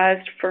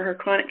hospitalized for her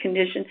chronic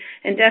condition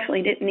and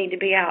definitely didn't need to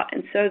be out.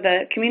 And so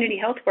the community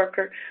health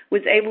worker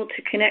was able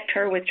to connect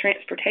her with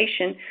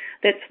transportation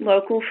that's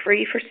local,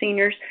 free for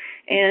seniors,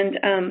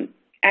 and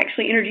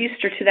actually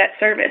introduced her to that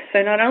service.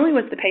 So not only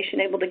was the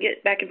patient able to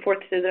get back and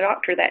forth to the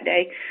doctor that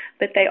day,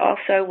 but they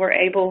also were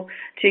able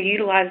to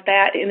utilize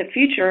that in the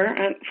future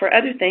for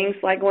other things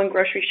like going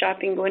grocery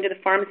shopping, going to the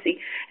pharmacy,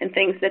 and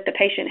things that the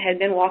patient had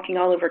been walking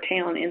all over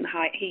town in the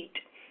high heat.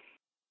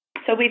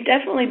 So we've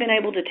definitely been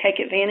able to take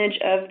advantage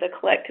of the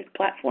collective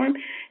platform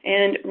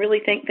and really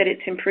think that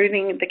it's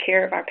improving the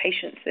care of our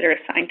patients that are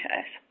assigned to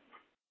us.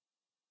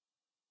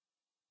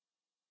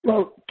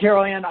 Well,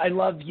 Carol Ann, I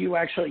love you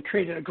actually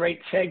created a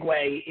great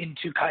segue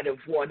into kind of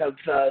one of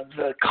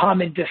the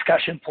common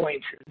discussion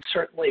points, and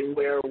certainly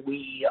where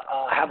we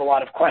have a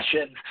lot of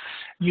questions.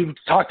 You've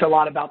talked a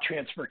lot about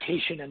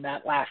transportation in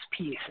that last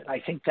piece, and I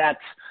think that's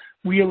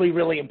really,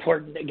 really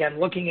important. Again,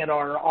 looking at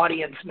our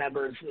audience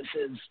members, this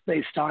is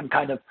based on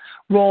kind of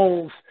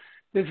roles.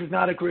 This is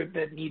not a group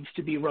that needs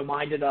to be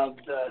reminded of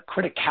the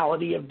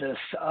criticality of this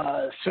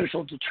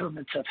social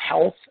determinants of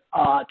health,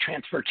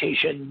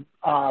 transportation,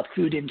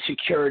 food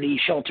insecurity,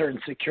 shelter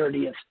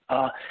insecurity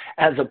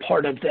as a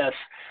part of this.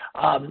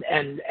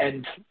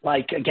 And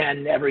like,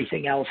 again,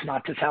 everything else,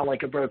 not to sound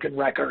like a broken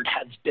record,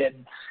 has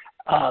been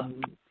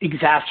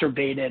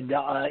exacerbated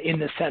in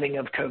the setting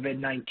of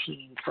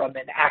COVID-19 from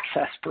an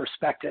access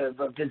perspective,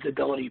 a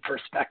visibility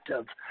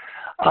perspective.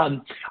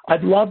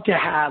 I'd love to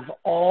have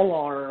all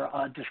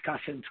our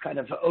discussions kind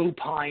of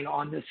opine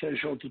on the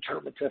social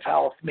determinants of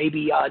health.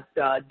 Maybe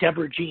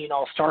Deborah Jean,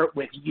 I'll start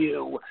with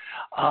you.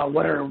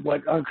 What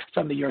are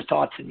some of your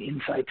thoughts and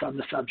insights on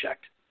the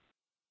subject?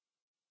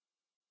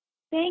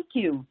 Thank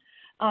you.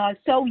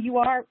 So you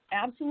are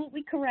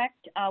absolutely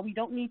correct. We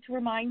don't need to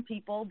remind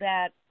people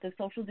that the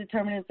social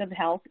determinants of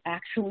health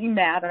actually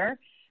matter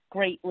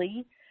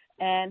greatly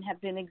and have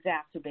been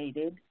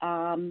exacerbated.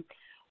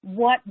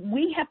 What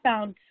we have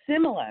found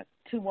similar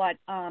to what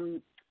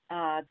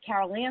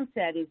Carol Ann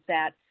said is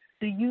that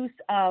the use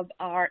of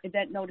our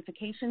event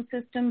notification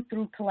system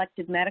through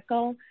Collected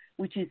Medical,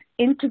 which is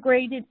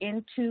integrated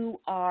into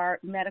our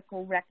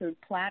medical record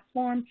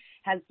platform,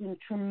 has been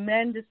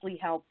tremendously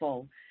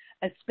helpful,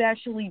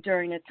 especially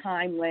during a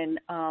time when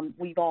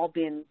we've all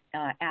been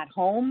at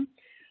home.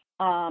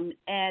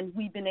 And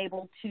we've been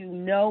able to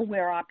know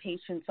where our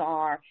patients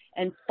are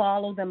and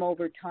follow them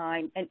over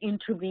time and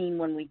intervene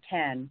when we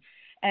can.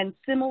 And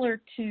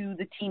similar to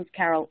the teams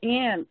Carol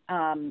Ann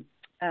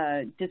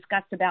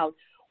discussed about,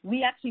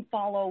 we actually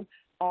follow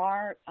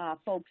our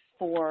folks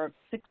for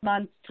 6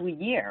 months to a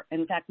year.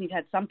 In fact, we've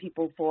had some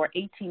people for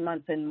 18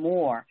 months and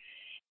more.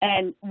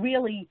 And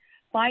really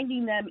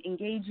finding them,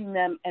 engaging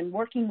them, and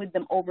working with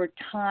them over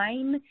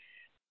time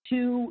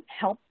to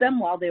help them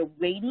while they're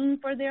waiting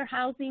for their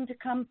housing to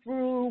come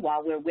through,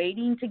 while we're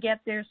waiting to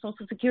get their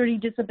Social Security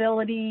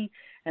disability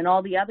and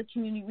all the other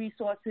community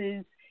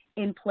resources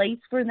in place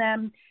for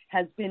them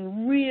has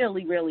been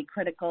really, really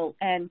critical.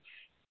 And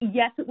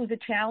yes, it was a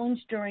challenge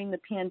during the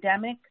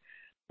pandemic,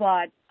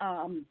 but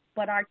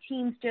our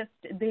teams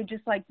they're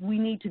just like, we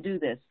need to do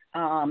this.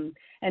 And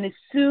as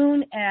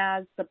soon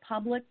as the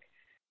public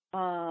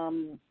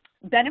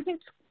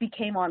benefits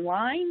became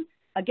online,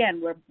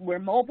 again, we're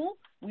mobile,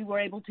 we were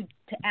able to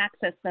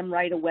access them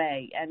right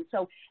away. And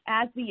so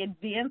as the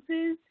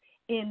advances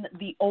in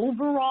the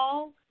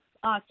overall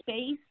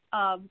space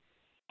of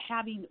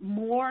having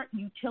more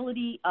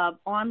utility of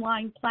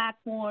online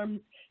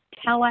platforms,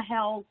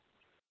 telehealth,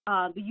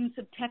 the use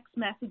of text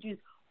messages,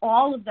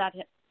 all of that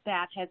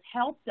has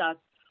helped us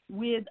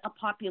with a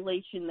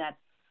population that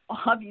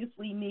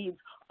obviously needs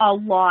a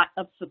lot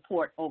of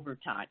support over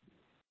time.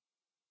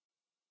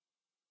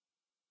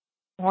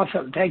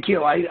 Awesome, thank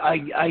you.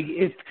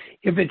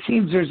 If it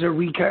seems there's a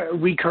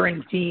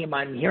recurring theme,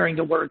 I'm hearing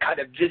the word kind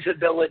of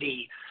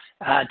visibility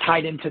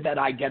tied into that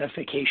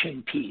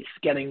identification piece,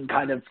 getting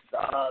kind of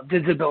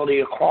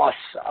visibility across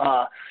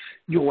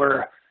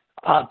your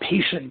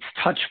patients'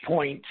 touch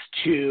points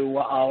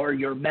to, or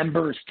your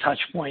members' touch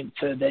points,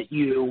 so that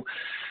you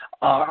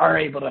are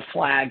able to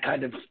flag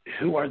kind of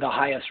who are the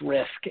highest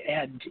risk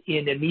and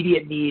in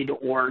immediate need,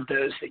 or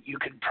those that you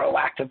can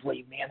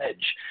proactively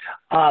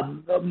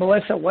manage.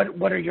 Melissa,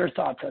 what are your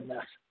thoughts on this?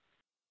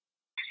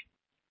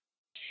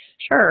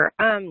 Sure.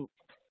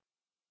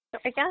 So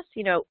I guess,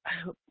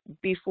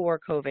 before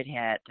COVID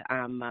hit,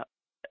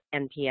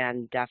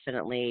 NPN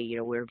definitely,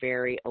 we're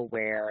very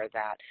aware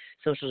that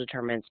social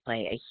determinants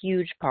play a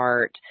huge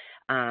part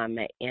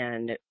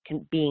in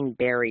being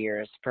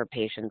barriers for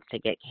patients to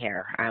get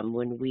care.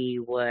 When we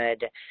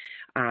would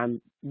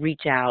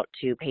reach out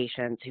to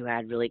patients who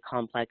had really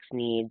complex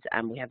needs,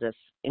 we have this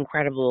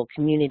incredible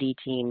community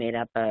team made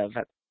up of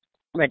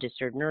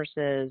registered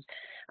nurses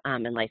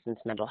and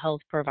licensed mental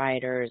health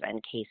providers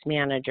and case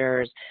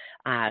managers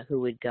who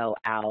would go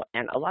out.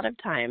 And a lot of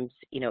times,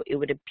 it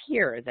would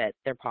appear that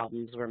their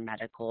problems were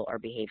medical or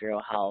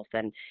behavioral health.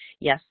 And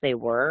yes, they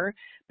were,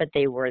 but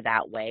they were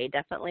that way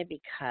definitely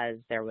because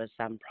there was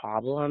some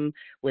problem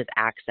with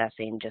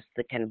accessing just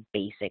the kind of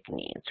basic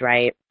needs,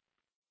 right?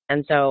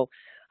 And so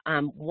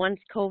once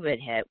COVID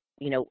hit,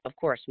 of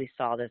course, we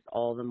saw this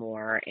all the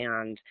more.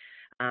 And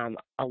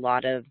a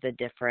lot of the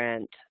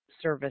different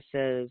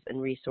services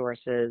and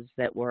resources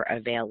that were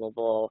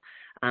available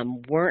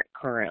weren't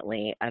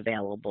currently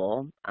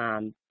available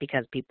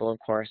because people, of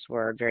course,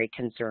 were very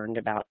concerned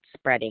about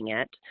spreading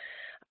it.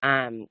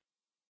 And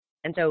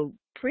so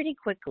pretty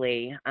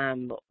quickly,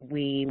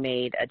 we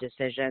made a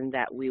decision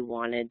that we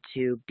wanted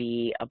to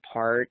be a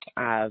part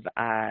of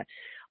an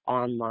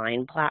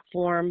online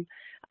platform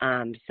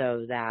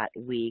so that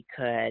we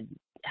could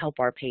help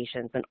our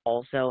patients and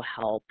also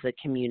help the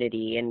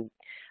community. And,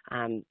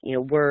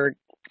 we're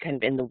kind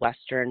of in the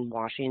Western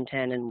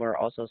Washington, and we're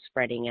also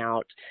spreading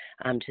out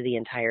to the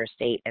entire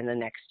state in the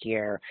next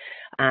year.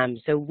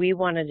 So we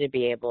wanted to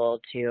be able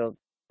to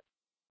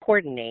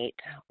coordinate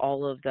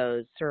all of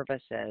those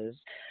services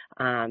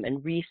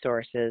and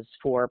resources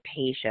for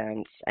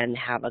patients and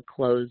have a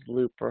closed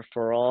loop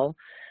referral.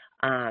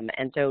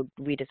 And so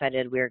we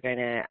decided we were going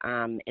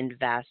to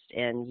invest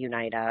in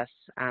Unite Us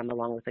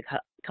along with a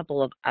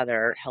couple of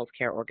other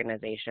healthcare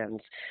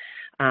organizations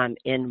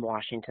in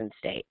Washington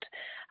state.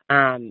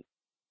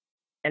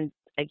 And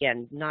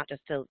again, not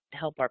just to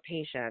help our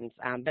patients,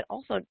 but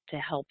also to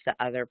help the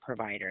other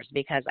providers,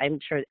 because I'm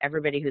sure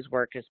everybody who's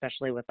worked,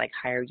 especially with like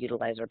higher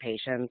utilizer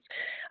patients,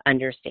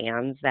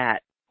 understands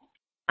that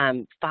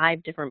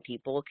 5 different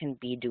people can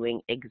be doing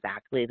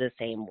exactly the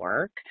same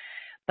work,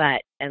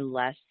 but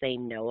unless they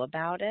know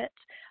about it,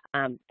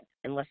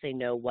 unless they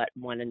know what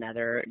one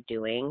another are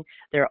doing,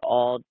 they're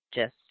all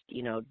just,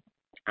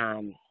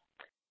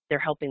 they're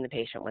helping the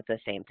patient with the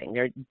same thing.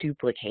 They're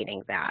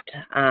duplicating that.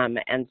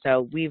 And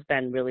so we've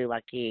been really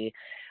lucky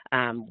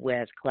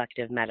with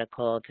Collective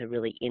Medical to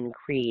really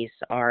increase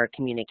our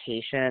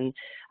communication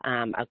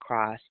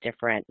across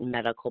different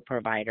medical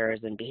providers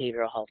and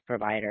behavioral health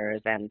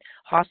providers and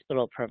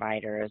hospital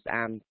providers.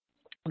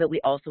 But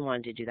we also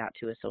wanted to do that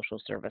to a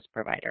social service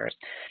providers.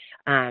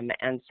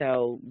 And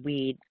so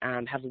we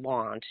have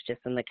launched just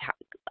in the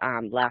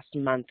last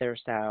month or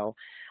so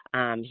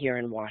here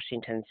in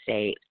Washington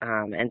state.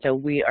 And so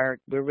we're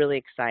really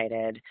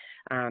excited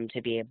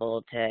to be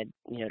able to,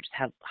 just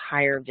have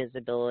higher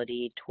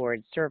visibility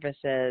towards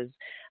services,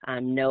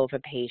 know if a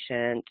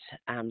patient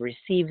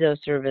received those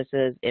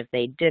services. If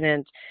they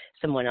didn't,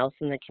 someone else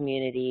in the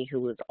community who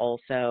was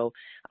also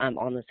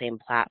on the same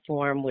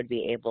platform would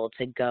be able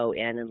to go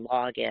in and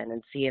log in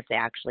and see if they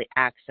actually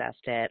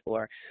accessed it,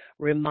 or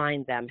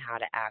remind them how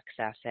to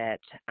access it,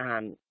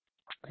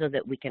 so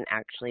that we can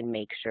actually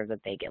make sure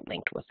that they get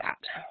linked with that.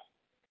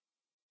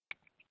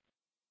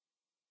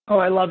 Oh,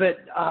 I love it.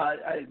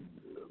 I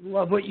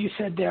love what you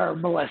said there,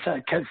 Melissa,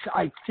 because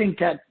I think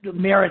that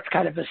merits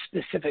kind of a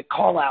specific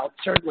call out.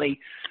 Certainly,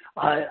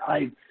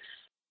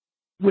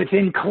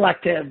 within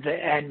Collective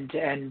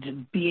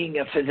and being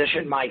a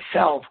physician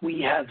myself,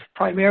 we have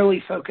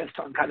primarily focused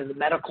on kind of the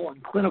medical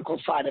and clinical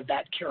side of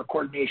that care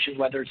coordination,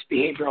 whether it's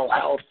behavioral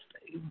health,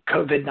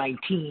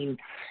 COVID-19,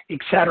 et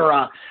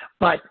cetera.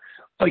 But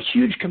a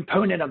huge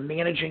component of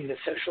managing the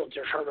social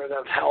determinant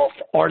of health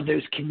are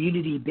those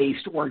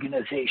community-based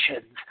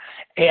organizations.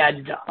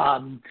 And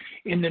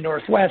in the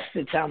Northwest,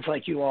 it sounds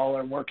like you all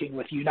are working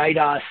with Unite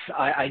Us.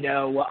 I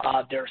know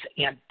there's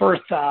Aunt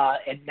Bertha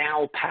and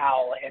Now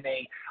Pal and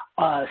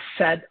a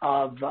set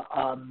of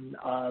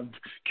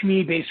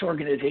community-based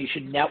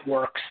organization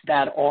networks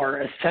that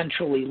are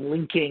essentially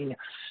linking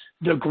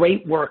the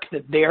great work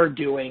that they're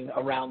doing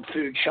around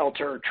food,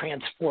 shelter,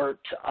 transport,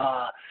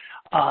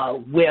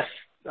 with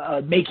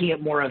making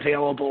it more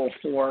available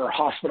for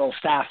hospital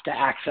staff to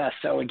access.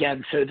 So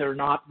again, so they're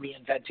not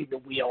reinventing the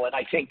wheel. And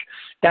I think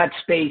that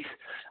space,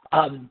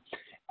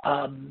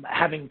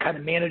 having kind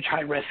of managed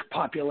high-risk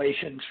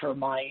populations for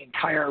my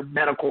entire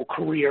medical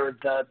career,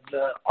 the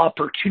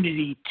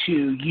opportunity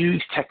to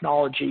use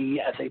technology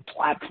as a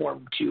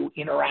platform to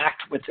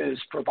interact with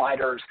those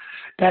providers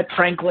that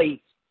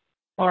frankly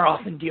are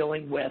often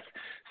dealing with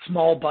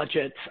small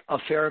budgets, a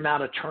fair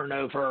amount of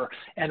turnover,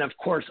 and of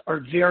course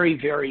are very,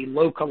 very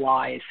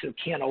localized, so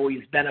can't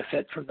always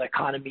benefit from the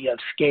economy of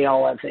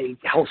scale as a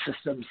health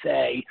system,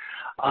 say,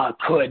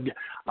 could.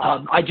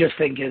 I just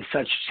think is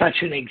such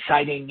an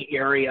exciting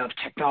area of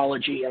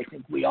technology. I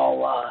think we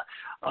all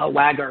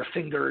wag our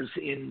fingers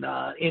in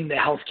the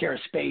healthcare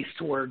space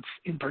towards,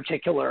 in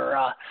particular,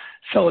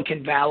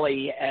 Silicon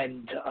Valley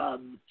and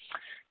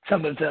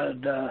some of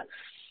the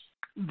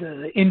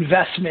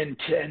investment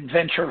and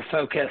venture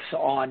focus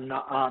on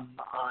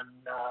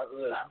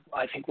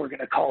I think we're going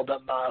to call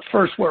them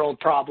first world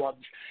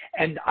problems.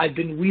 And I've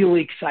been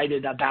really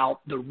excited about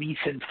the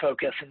recent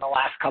focus in the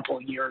last couple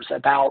of years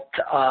about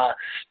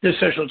the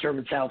social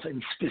determinants of health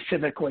and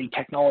specifically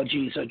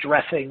technologies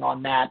addressing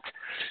on that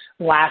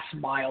last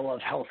mile of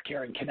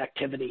healthcare and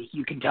connectivity.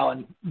 You can tell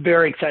I'm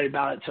very excited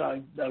about it,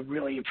 so I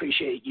really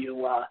appreciate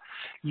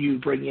you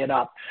bringing it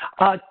up.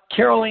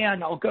 Carol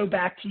Ann, I'll go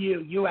back to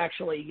you. You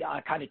actually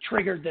kind of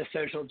triggered the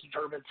social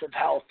determinants of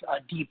health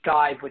deep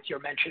dive with your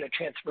mention of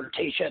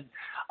transportation,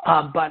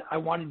 but I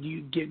wanted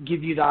to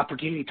give you the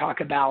opportunity to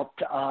talk about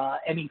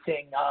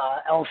anything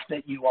else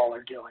that you all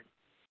are doing.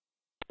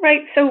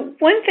 Right. So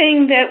one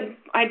thing that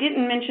I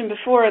didn't mention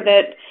before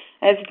that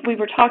as we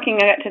were talking,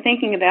 I got to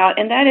thinking about,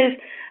 and that is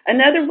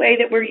another way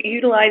that we're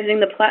utilizing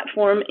the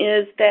platform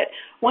is that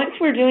once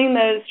we're doing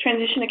those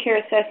transition to care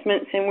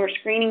assessments and we're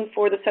screening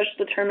for the social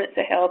determinants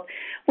of health,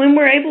 when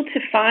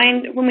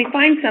we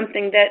find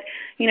something that,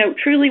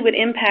 truly would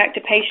impact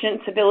a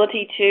patient's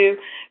ability to,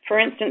 for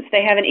instance,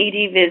 they have an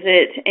ED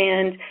visit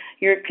and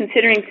you're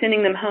considering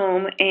sending them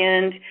home,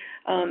 and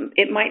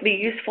it might be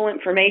useful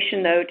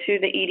information, though, to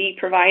the ED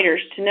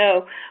providers to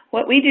know.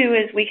 What we do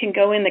is we can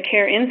go in the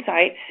Care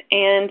Insights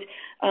and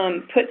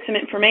put some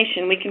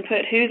information. We can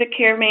put who the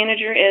care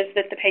manager is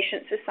that the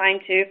patient's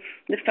assigned to,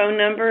 the phone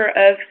number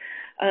of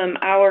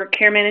our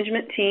care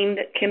management team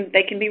that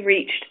they can be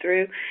reached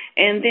through,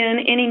 and then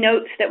any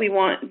notes that we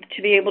want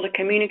to be able to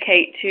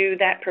communicate to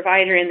that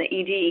provider in the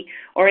ED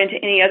or into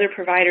any other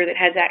provider that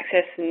has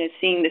access and is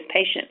seeing this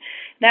patient.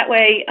 That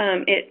way,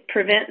 it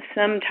prevents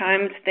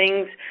sometimes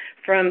things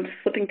from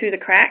slipping through the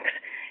cracks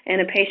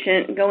and a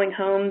patient going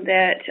home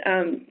that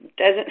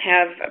doesn't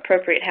have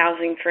appropriate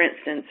housing, for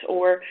instance,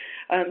 or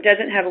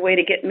doesn't have a way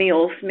to get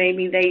meals.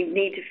 Maybe they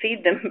need to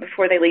feed them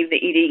before they leave the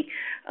ED,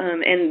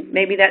 and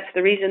maybe that's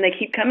the reason they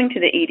keep coming to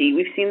the ED.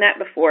 We've seen that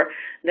before,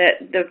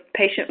 that the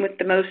patient with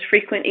the most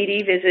frequent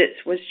ED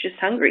visits was just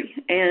hungry,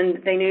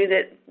 and they knew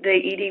that the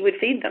ED would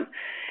feed them.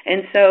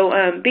 And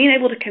so being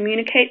able to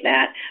communicate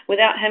that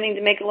without having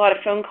to make a lot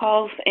of phone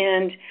calls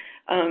and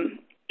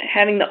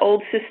having the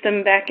old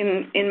system back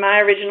in my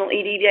original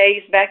ED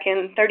days back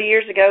in 30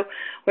 years ago,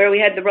 where we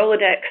had the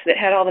Rolodex that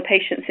had all the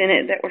patients in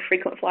it that were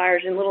frequent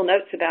flyers and little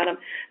notes about them.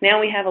 Now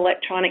we have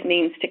electronic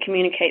means to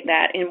communicate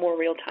that in more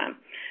real time.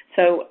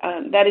 So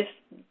that is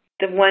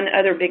the one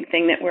other big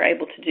thing that we're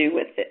able to do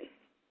with it.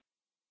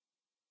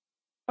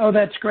 Oh,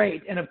 that's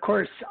great. And of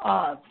course,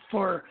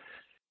 for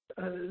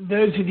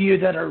those of you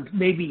that are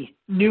maybe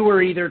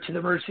newer either to the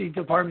emergency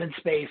department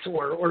space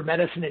or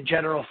medicine in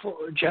general,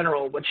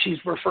 what she's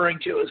referring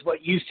to is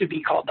what used to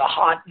be called the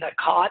hot in a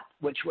cot,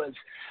 which was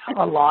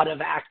a lot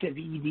of active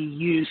ED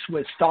use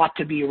was thought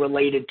to be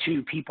related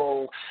to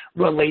people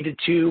related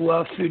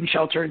to food and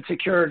shelter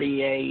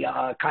insecurity,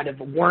 a kind of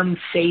warm,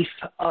 safe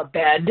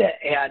bed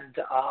and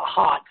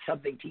hot,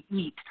 something to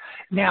eat.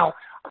 Now,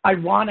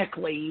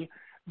 ironically,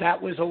 that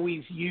was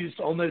always used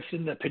almost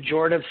in the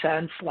pejorative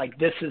sense, like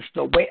this is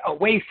a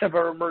waste of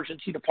our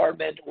emergency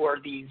department, or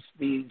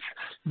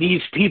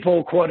these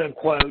people, quote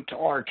unquote,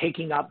 are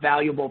taking up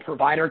valuable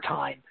provider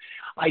time.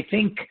 I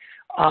think,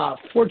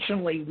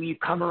 fortunately, we've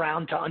come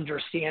around to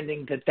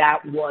understanding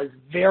that was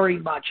very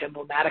much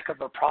emblematic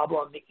of a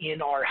problem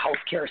in our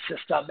healthcare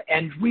system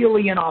and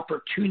really an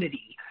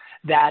opportunity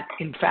that,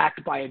 in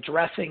fact, by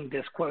addressing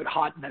this, quote,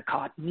 hot in a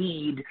cot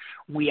need,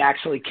 we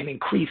actually can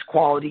increase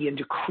quality and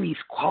decrease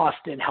cost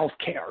in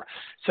healthcare.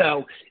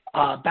 So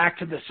back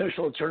to the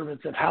social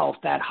determinants of health,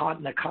 that hot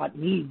in a cot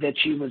need that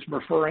she was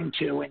referring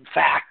to, in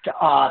fact,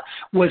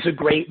 was a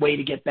great way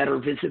to get better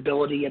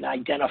visibility and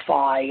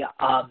identify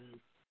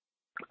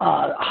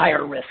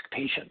higher risk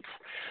patients.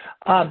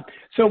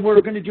 So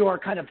we're going to do our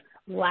kind of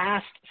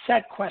last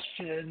set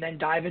question and then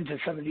dive into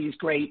some of these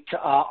great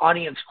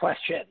audience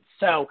questions.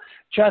 So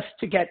just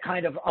to get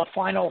kind of a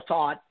final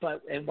thought,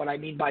 and what I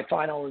mean by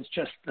final is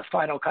just the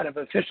final kind of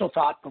official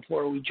thought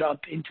before we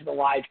jump into the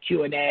live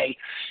Q&A,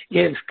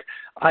 is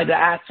to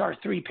ask our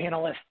three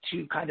panelists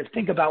to kind of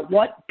think about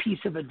what piece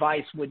of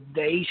advice would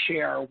they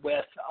share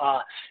with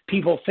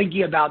people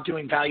thinking about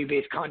doing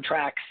value-based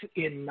contracts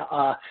in,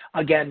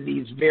 again,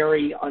 these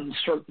very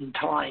uncertain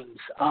times.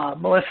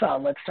 Melissa,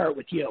 let's start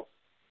with you.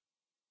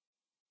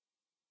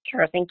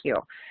 Sure, thank you.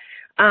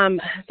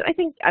 So I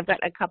think I've got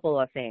a couple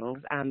of things.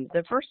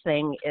 The first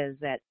thing is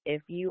that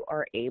if you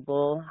are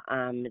able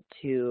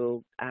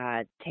to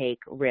take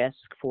risk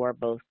for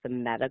both the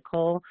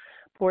medical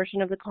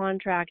portion of the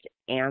contract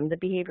and the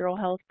behavioral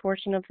health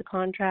portion of the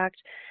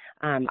contract,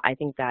 I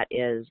think that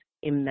is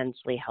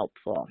immensely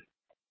helpful.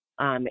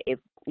 If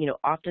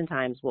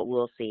oftentimes what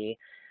we'll see,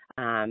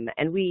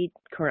 and we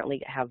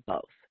currently have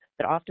both,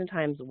 but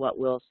oftentimes what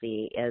we'll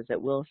see is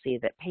that we'll see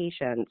that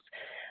patients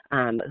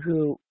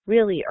who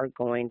really are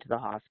going to the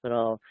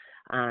hospital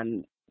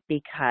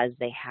because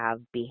they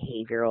have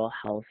behavioral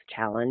health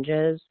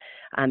challenges,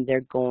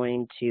 they're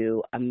going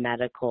to a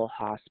medical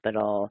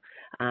hospital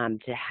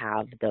to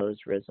have those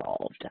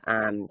resolved.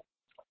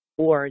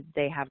 Or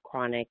they have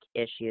chronic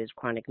issues,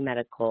 chronic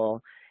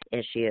medical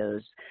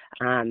issues,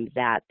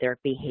 that their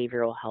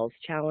behavioral health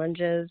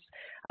challenges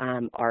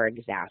are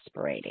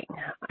exasperating.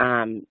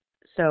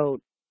 So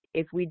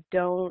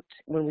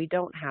when we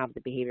don't have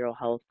the behavioral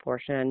health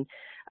portion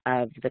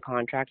of the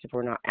contract, if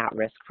we're not at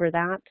risk for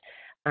that,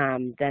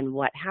 then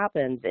what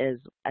happens is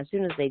as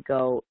soon as they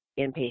go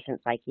inpatient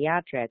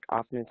psychiatric,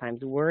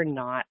 oftentimes we're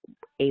not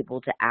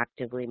able to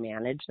actively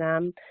manage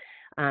them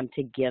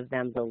to give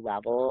them the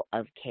level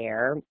of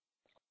care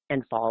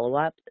and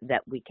follow-up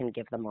that we can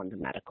give them on the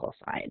medical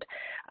side.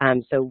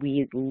 So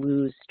we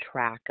lose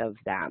track of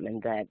them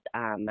and that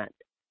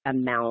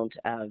amount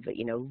of,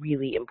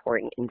 really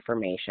important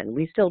information.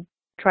 We still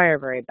try our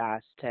very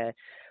best to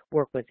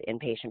work with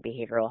inpatient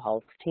behavioral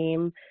health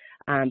team,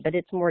 but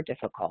it's more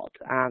difficult.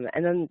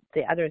 And then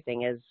the other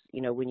thing is,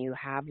 when you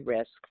have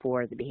risk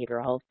for the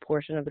behavioral health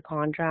portion of the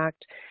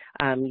contract,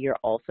 you're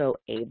also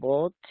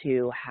able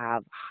to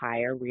have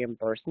higher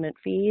reimbursement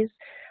fees,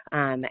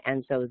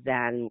 and so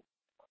then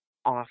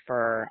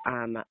offer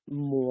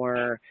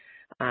more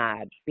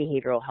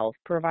behavioral health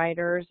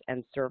providers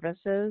and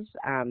services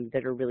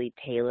that are really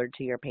tailored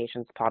to your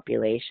patient's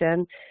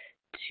population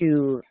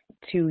to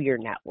your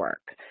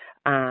network.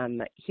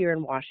 Here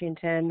in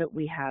Washington,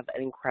 we have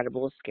an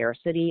incredible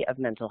scarcity of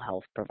mental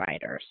health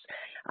providers,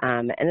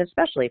 and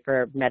especially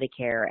for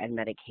Medicare and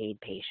Medicaid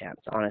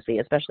patients, honestly,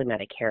 especially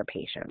Medicare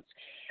patients.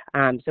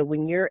 So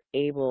when you're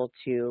able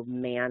to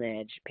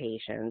manage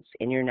patients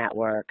in your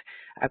network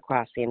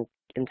across the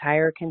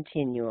entire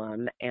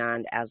continuum,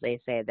 and as they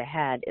say, the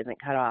head isn't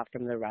cut off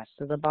from the rest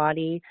of the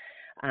body,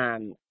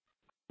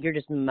 you're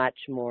just much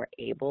more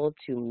able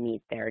to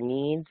meet their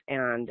needs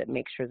and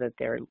make sure that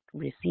they're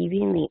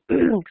receiving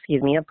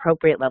the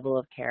appropriate level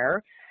of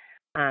care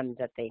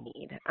that they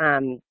need.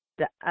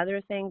 The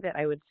other thing that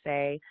I would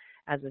say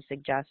as a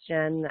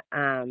suggestion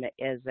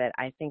is that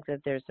I think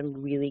that there's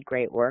some really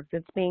great work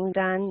that's being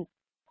done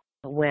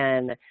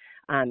when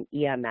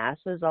EMS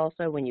is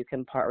also, when you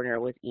can partner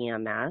with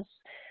EMS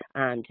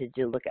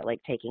to look at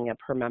taking a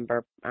per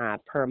member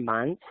per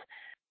month,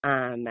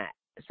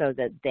 so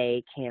that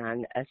they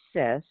can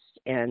assist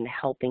in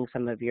helping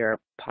some of your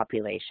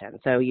population.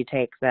 So you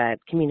take the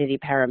community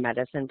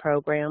paramedicine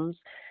programs,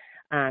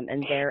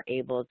 and they're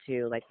able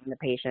to, when the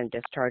patient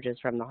discharges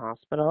from the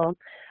hospital,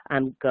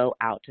 go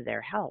out to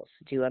their house,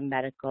 do a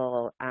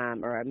medical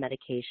or a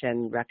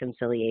medication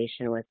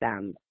reconciliation with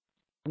them,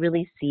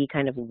 really see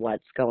kind of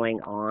what's going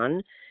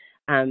on.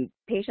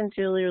 Patients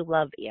really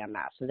love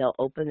EMS, so they'll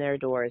open their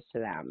doors to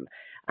them.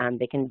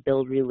 They can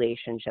build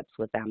relationships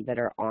with them that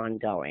are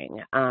ongoing.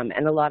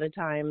 And a lot of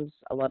times,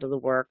 a lot of the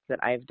work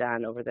that I've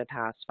done over the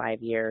past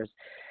 5 years,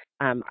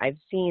 I've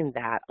seen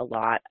that a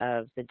lot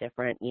of the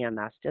different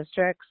EMS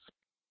districts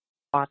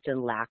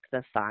often lack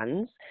the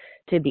funds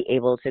to be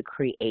able to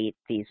create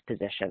these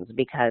positions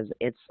because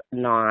it's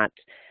not,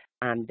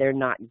 they're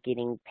not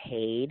getting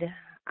paid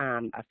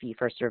a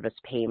fee-for-service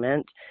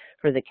payment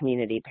for the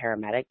community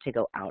paramedic to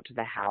go out to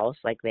the house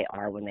like they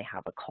are when they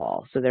have a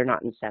call. So they're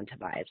not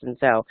incentivized. And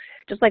so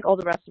just like all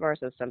the rest of our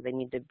systems, they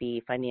need to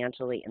be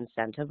financially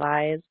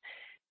incentivized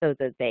so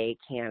that they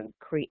can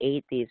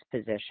create these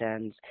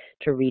positions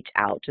to reach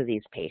out to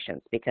these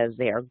patients because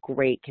they are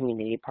great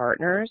community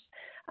partners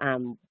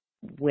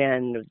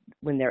when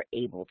they're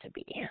able to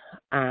be.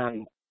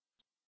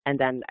 And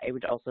then I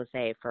would also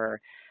say for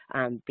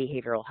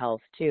behavioral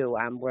health too,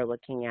 we're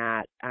looking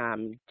at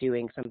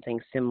doing something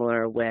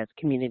similar with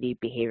community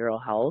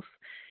behavioral health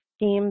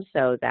teams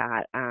so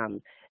that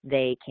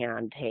they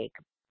can take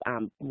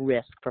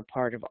risk for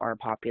part of our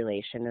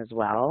population as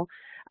well,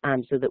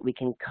 so that we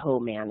can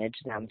co-manage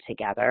them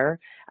together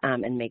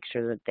and make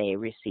sure that they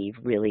receive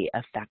really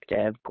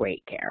effective,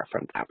 great care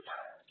from them.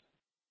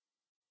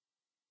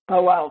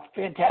 Oh, wow.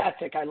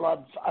 Fantastic. I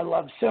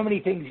love so many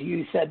things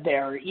you said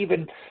there,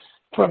 even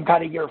from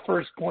kind of your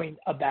first point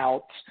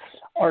about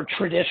our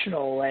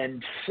traditional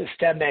and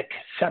systemic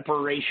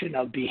separation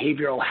of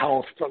behavioral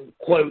health from,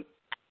 quote,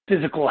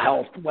 physical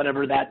health,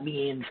 whatever that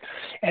means,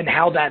 and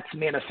how that's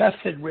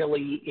manifested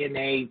really in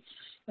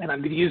and I'm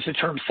going to use the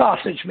term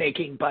sausage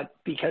making, but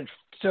because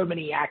so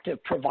many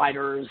active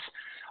providers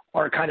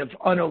are kind of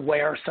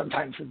unaware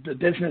sometimes of the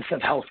business of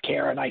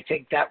healthcare, and I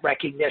think that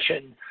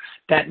recognition,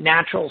 that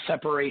natural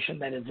separation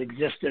that has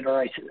existed,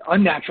 or I said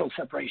unnatural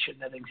separation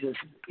that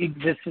exists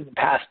in the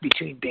past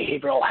between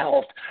behavioral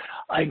health,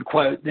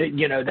 unquote,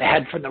 the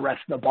head from the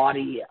rest of the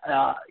body,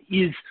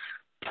 is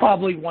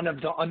probably one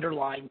of the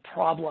underlying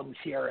problems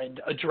here,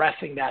 and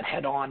addressing that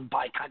head on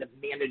by kind of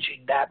managing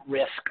that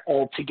risk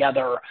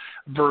altogether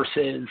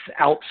versus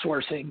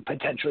outsourcing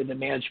potentially the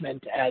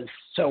management as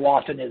so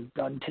often is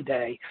done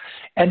today.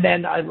 And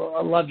then I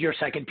love your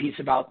second piece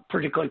about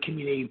particularly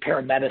community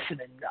paramedicine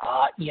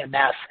and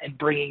EMS and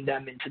bringing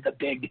them into the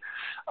big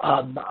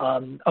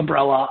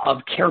umbrella of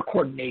care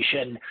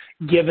coordination,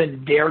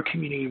 given their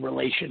community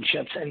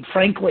relationships and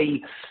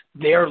frankly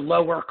their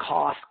lower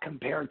cost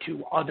compared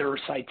to other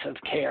sites of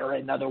care.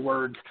 In other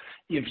words,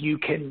 if you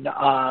can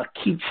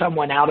keep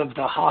someone out of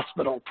the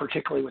hospital,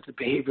 particularly with a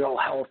behavioral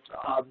health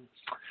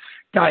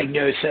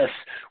diagnosis,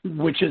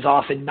 which is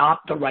often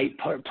not the right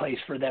place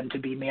for them to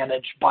be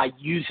managed, by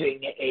using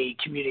a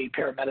community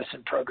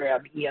paramedicine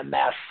program,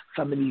 EMS,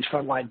 some of these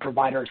frontline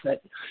providers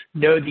that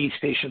know these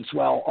patients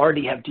well,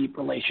 already have deep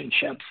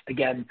relationships,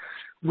 again,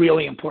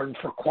 really important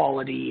for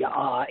quality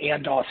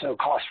and also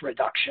cost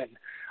reduction.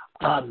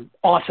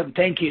 Awesome,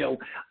 thank you.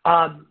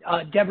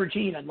 Deborah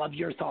Jean, I'd love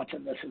your thoughts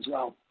on this as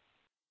well.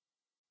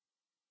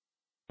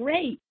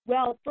 Great.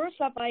 Well,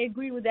 first off, I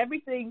agree with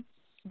everything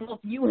both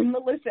you and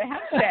Melissa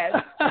have said.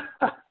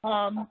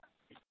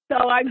 So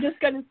I'm just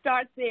going to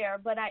start there.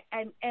 But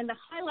to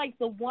highlight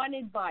the one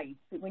advice,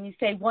 when you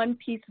say one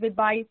piece of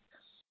advice,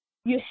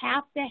 you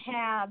have to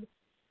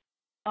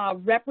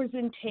have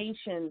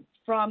representation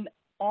from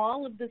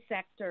all of the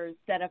sectors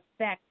that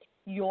affect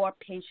your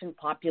patient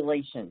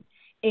population,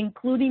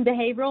 including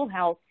behavioral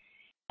health,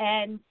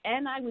 and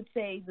I would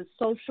say the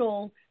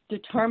social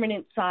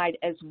determinant side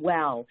as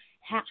well.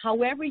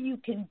 However you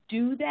can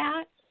do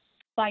that,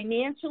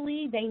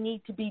 financially, they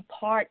need to be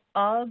part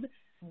of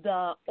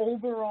the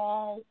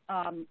overall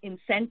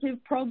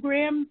incentive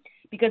program,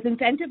 because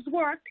incentives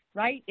work,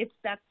 right?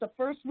 That's the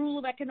first rule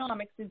of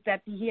economics, is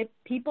that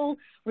people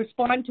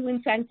respond to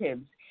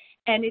incentives.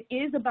 And it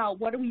is about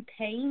what are we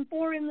paying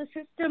for in the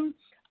system,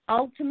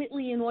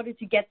 ultimately, in order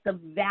to get the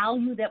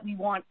value that we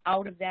want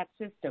out of that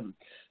system.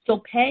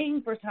 So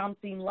paying for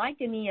something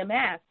like an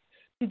EMS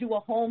to do a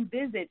home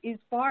visit is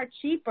far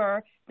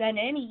cheaper than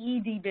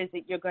any ED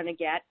visit you're going to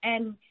get,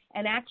 and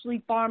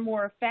actually far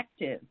more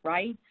effective,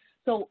 right?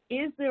 So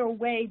is there a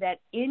way that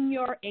in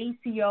your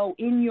ACO,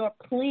 in your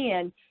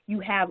plan, you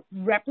have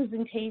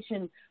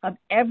representation of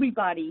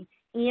everybody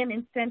and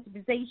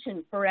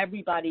incentivization for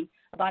everybody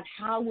about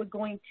how we're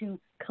going to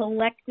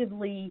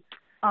collectively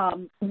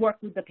work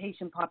with the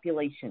patient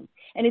population?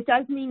 And it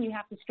does mean you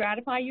have to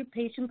stratify your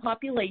patient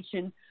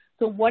population.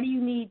 So what do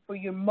you need for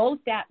your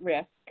most at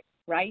risk,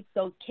 right?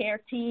 Those care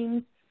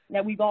teams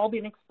that we've all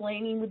been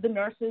explaining with the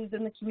nurses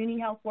and the community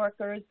health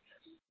workers.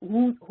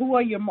 Who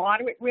are your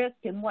moderate risk,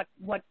 and what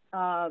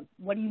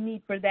do you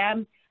need for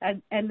them,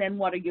 and then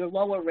what are your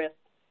lower risk,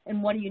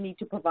 and what do you need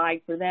to provide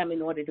for them in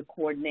order to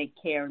coordinate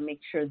care and make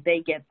sure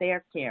they get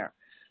their care.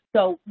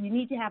 So you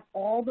need to have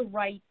all the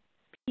right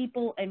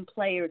people and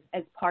players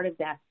as part of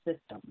that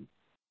system.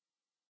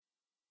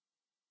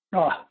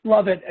 Oh,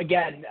 love it.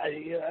 Again,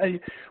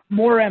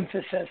 more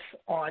emphasis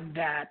on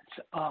that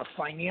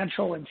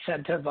financial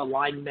incentive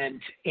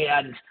alignment.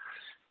 And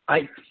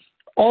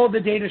all the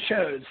data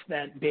shows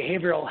that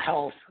behavioral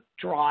health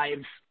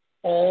drives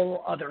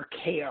all other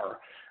care.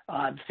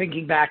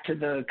 Thinking back to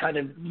the kind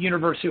of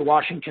University of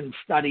Washington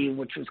study,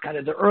 which was kind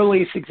of the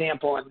earliest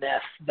example in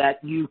this,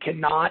 that you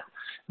cannot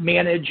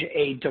manage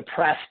a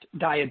depressed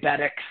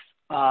diabetic's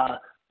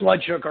blood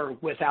sugar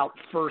without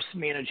first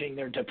managing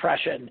their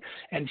depression.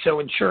 And so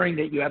ensuring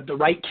that you have the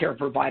right care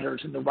providers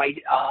and the right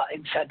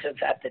incentives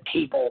at the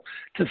table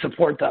to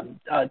support them.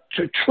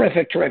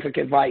 Terrific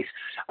advice.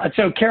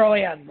 So Carol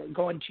Ann,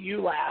 going to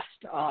you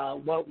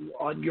last, what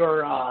on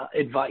your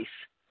advice?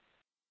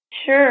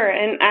 Sure,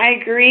 and I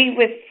agree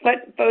with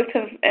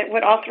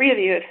what all three of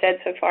you have said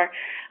so far,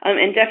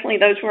 and definitely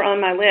those were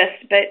on my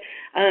list. But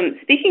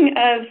speaking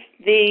of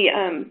the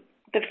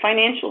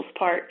financials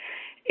part,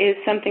 is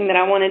something that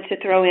I wanted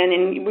to throw in,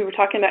 and we were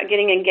talking about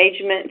getting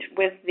engagement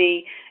with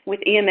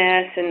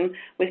EMS and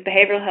with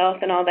behavioral health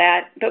and all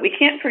that, but we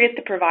can't forget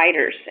the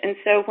providers. And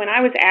so when I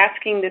was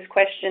asking this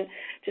question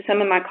to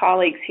some of my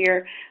colleagues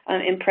here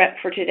in prep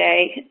for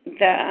today,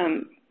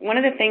 one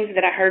of the things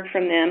that I heard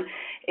from them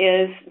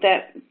is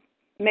that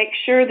make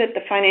sure that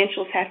the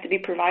financials have to be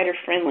provider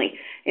friendly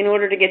in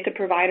order to get the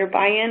provider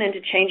buy-in and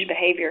to change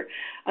behavior.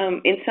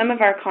 In some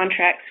of our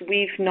contracts,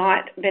 we've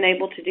not been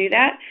able to do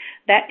that.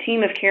 That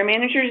team of care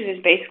managers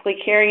is basically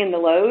carrying the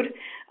load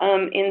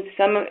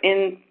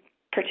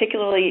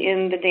particularly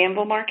in the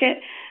Danville market,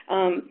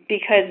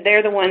 because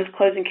they're the ones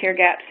closing care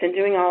gaps and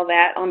doing all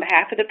that on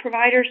behalf of the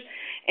providers.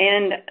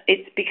 And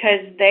it's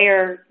because they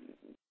are,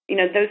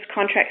 those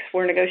contracts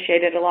were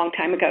negotiated a long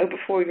time ago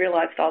before we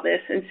realized all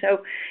this. And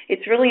so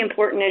it's really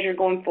important as you're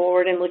going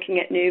forward and looking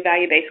at new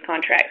value-based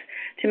contracts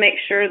to make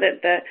sure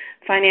that the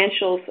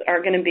financials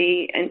are going to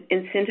be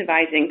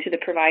incentivizing to the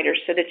providers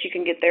so that you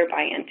can get their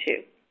buy-in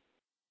too.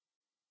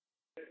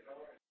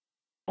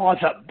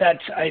 Awesome.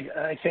 That's,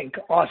 I think,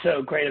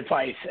 also great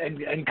advice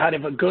and kind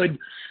of a good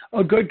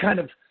kind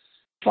of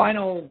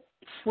final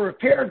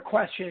prepared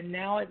question.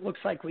 Now it looks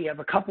like we have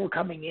a couple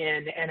coming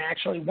in, and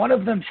actually one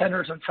of them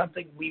centers on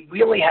something we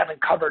really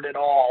haven't covered at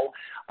all,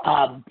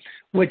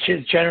 which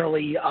is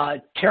generally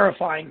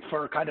terrifying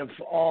for kind of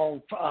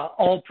all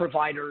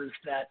providers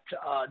that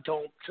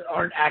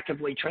aren't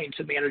actively trained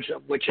to manage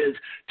them, which is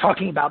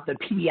talking about the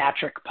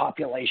pediatric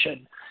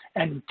population.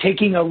 And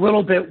taking a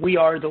little bit "We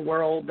Are the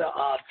World"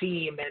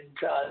 theme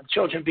and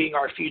children being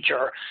our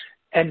future,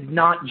 and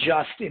not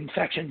just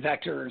infection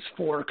vectors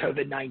for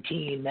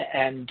COVID-19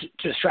 and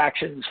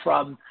distractions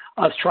from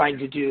us trying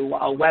to do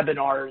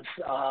webinars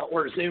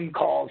or Zoom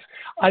calls.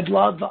 I'd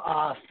love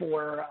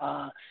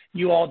for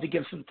you all to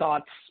give some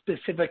thoughts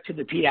specific to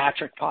the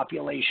pediatric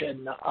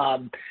population.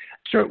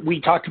 We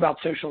talked about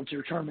social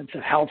determinants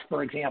of health,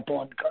 for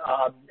example,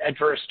 and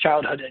adverse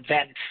childhood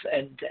events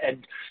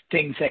and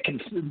things that can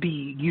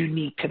be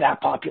unique to that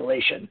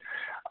population.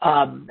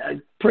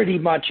 Pretty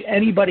much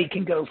anybody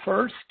can go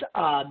first.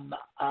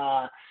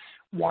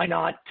 Why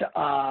not,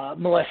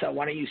 Melissa,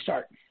 why don't you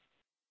start?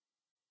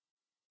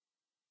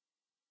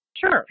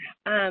 Sure.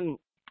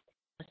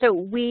 So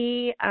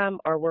we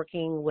are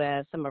working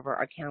with some of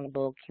our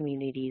accountable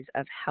communities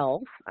of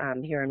health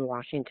here in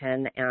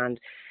Washington, and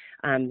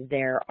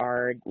there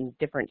are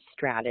different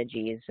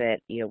strategies that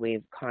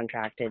we've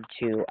contracted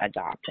to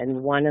adopt,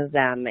 and one of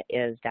them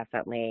is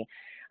definitely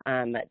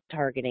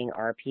targeting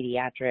our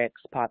pediatrics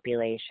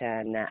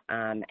population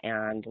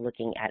and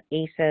looking at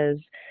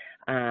ACEs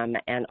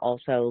and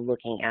also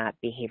looking at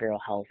behavioral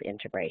health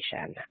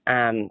integration.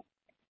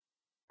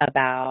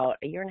 About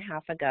a year and a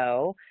half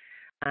ago,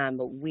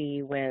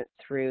 we went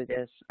through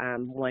this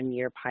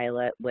one-year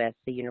pilot with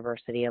the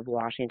University of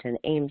Washington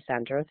AIM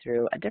Center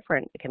through a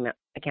different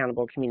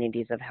accountable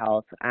communities of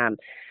health,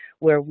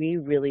 where we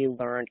really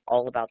learned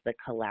all about the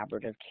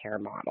collaborative care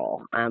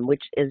model,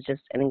 which is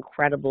just an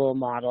incredible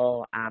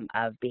model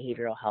of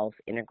behavioral health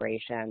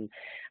integration.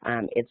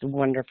 It's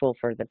wonderful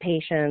for the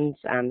patients,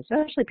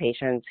 especially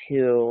patients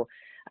who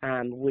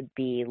would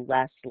be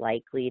less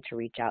likely to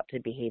reach out to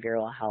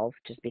behavioral health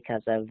just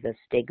because of the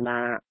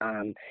stigma.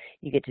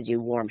 You get to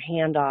do warm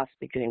handoffs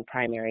between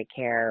primary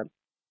care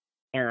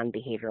and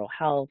behavioral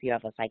health. You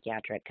have a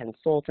psychiatric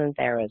consultant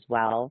there as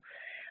well.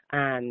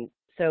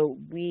 So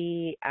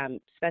we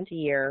spent a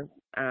year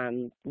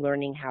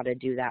learning how to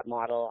do that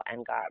model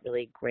and got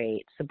really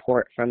great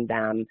support from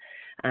them,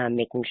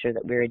 making sure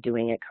that we were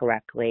doing it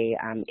correctly.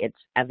 It's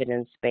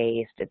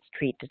evidence-based, it's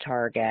treat to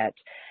target.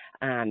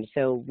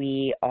 So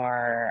we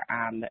are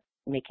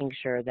making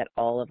sure that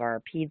all of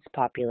our PEDS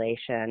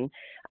population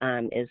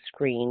is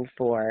screened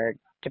for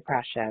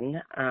depression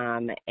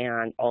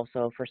and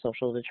also for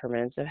social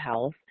determinants of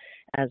health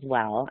as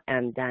well.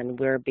 And then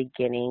we're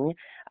beginning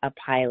a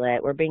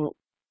pilot. We're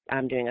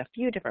doing a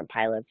few different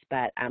pilots,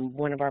 but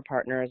one of our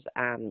partners,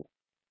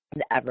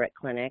 the Everett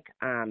Clinic,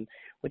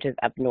 which is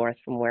up north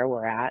from where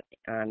we're at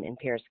in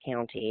Pierce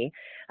County.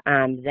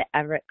 The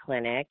Everett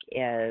Clinic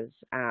is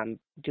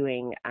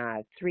doing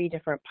 3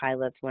 different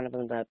pilots, one of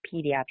them the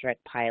pediatric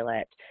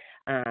pilot,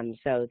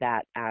 so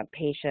that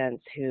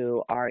patients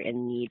who are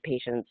in need,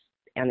 patients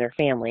and their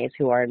families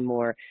who are in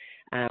more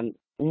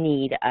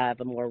need of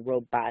a more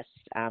robust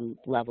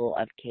level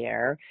of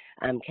care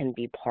can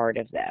be part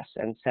of this.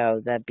 And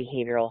so the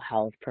behavioral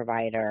health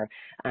provider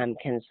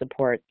can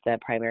support the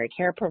primary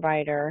care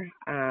provider,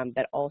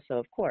 but also,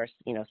 of course,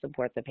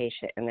 support the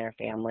patient and their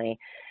family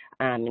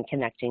and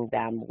connecting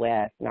them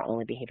with not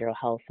only behavioral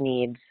health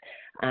needs,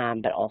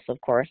 but also, of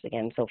course,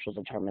 again, social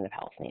determinant of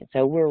health needs.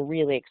 So we're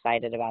really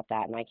excited about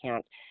that, and I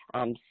can't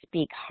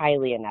speak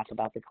highly enough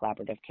about the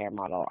collaborative care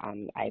model.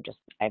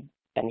 I've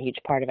been a huge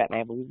part of it, and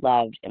I've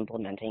loved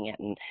implementing it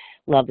and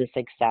love the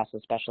success,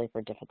 especially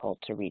for difficult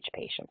to reach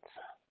patients.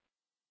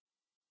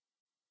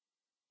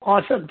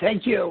 Awesome,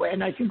 thank you.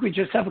 And I think we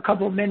just have a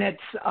couple of minutes.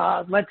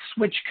 Let's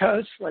switch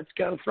coasts. Let's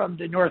go from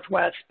the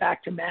Northwest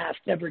back to Mass.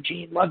 Deborah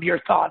Jean, love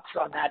your thoughts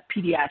on that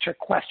pediatric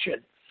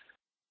question.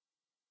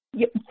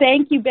 Yeah,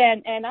 thank you,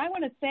 Ben. And I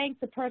want to thank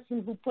the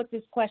person who put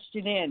this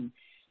question in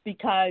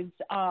because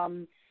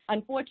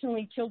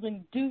unfortunately,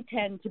 children do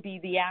tend to be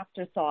the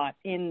afterthought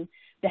in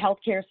the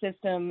healthcare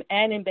system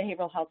and in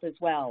behavioral health as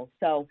well.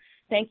 So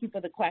thank you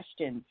for the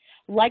question.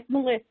 Like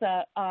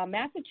Melissa,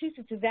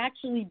 Massachusetts has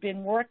actually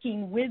been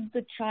working with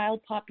the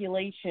child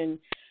population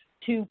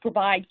to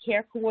provide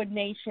care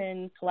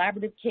coordination,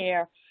 collaborative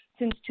care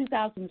since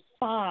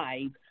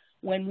 2005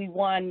 when we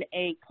won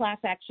a class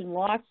action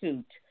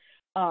lawsuit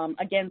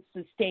against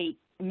the state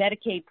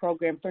Medicaid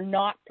program for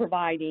not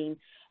providing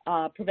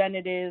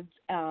preventative,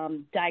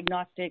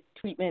 diagnostic,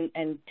 treatment,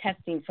 and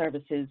testing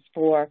services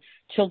for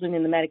children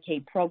in the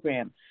Medicaid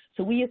program.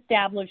 So we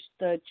established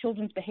the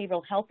Children's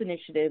Behavioral Health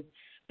Initiative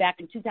back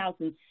in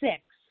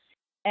 2006.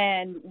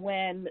 And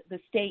when the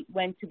state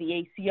went to the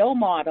ACO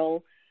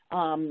model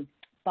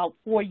about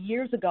 4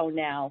 years ago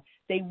now,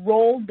 they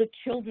rolled the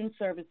children's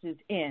services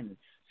in.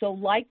 So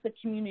like the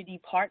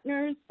community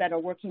partners that are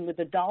working with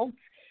adults,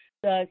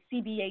 the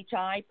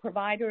CBHI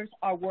providers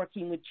are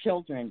working with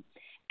children.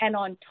 And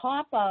on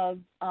top of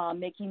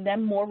making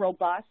them more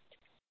robust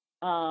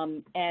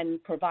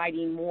and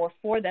providing more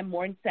for them,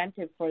 more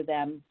incentive for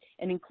them,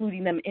 and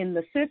including them in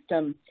the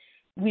system.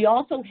 We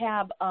also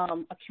have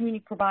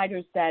community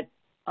providers that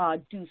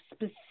do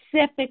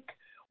specific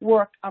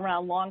work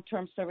around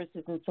long-term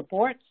services and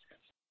supports,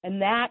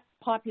 and that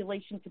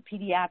population for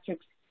pediatrics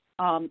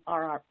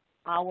are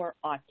our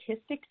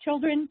autistic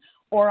children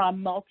or our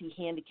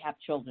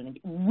multi-handicapped children,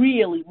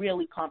 really,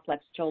 really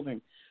complex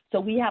children. So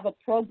we have a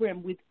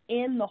program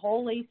within the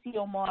whole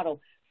ACO model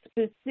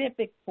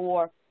specific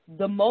for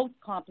the most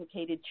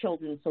complicated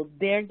children, so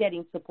they're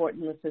getting support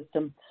in the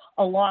system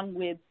along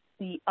with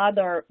the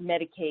other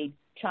Medicaid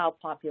child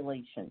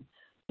population.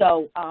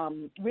 So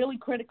really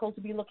critical to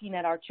be looking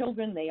at our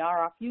children. They are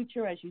our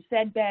future, as you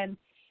said, Ben,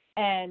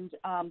 and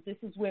this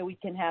is where we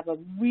can have a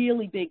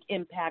really big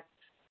impact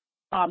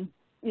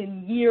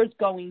in years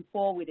going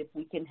forward if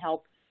we can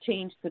help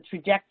change the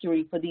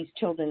trajectory for these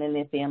children and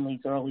their families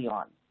early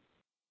on.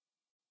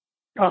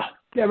 Oh,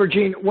 Deborah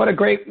Jean, what a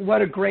great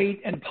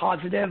and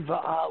positive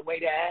way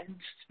to end.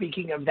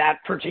 Speaking of that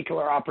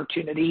particular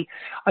opportunity,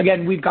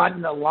 again, we've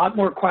gotten a lot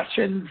more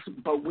questions,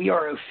 but we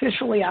are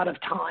officially out of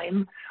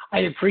time. I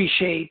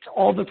appreciate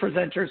all the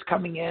presenters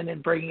coming in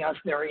and bringing us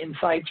their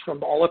insights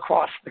from all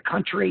across the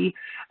country.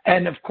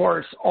 And of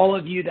course, all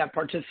of you that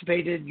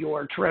participated,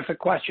 your terrific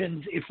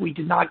questions. If we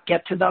did not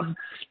get to them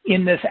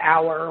in this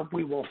hour,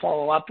 we will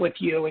follow up with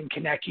you and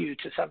connect you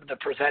to some of the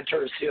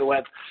presenters who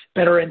have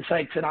better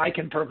insights than I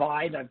can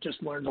provide. I've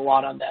just learned a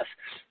lot on this.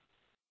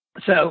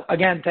 So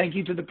again, thank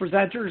you to the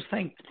presenters.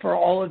 Thank for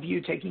all of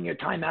you taking your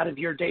time out of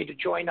your day to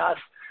join us.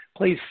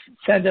 Please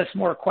send us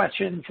more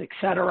questions,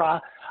 etc.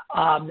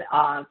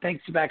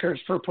 Thanks to Becker's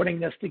for putting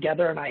this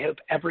together, and I hope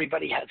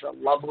everybody has a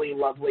lovely,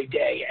 lovely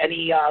day.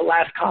 Any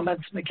last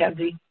comments,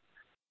 Mackenzie?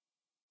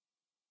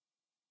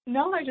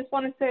 No, I just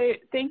want to say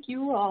thank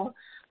you all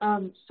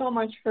so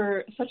much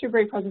for such a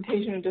great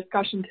presentation and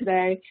discussion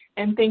today,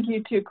 and thank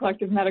you to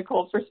Collective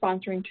Medical for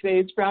sponsoring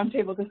today's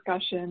roundtable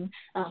discussion.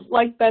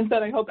 Like Ben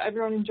said, I hope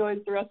everyone enjoys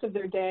the rest of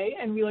their day,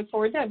 and we look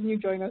forward to having you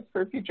join us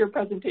for future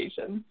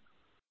presentations.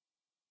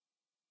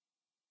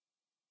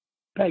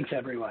 Thanks,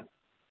 everyone.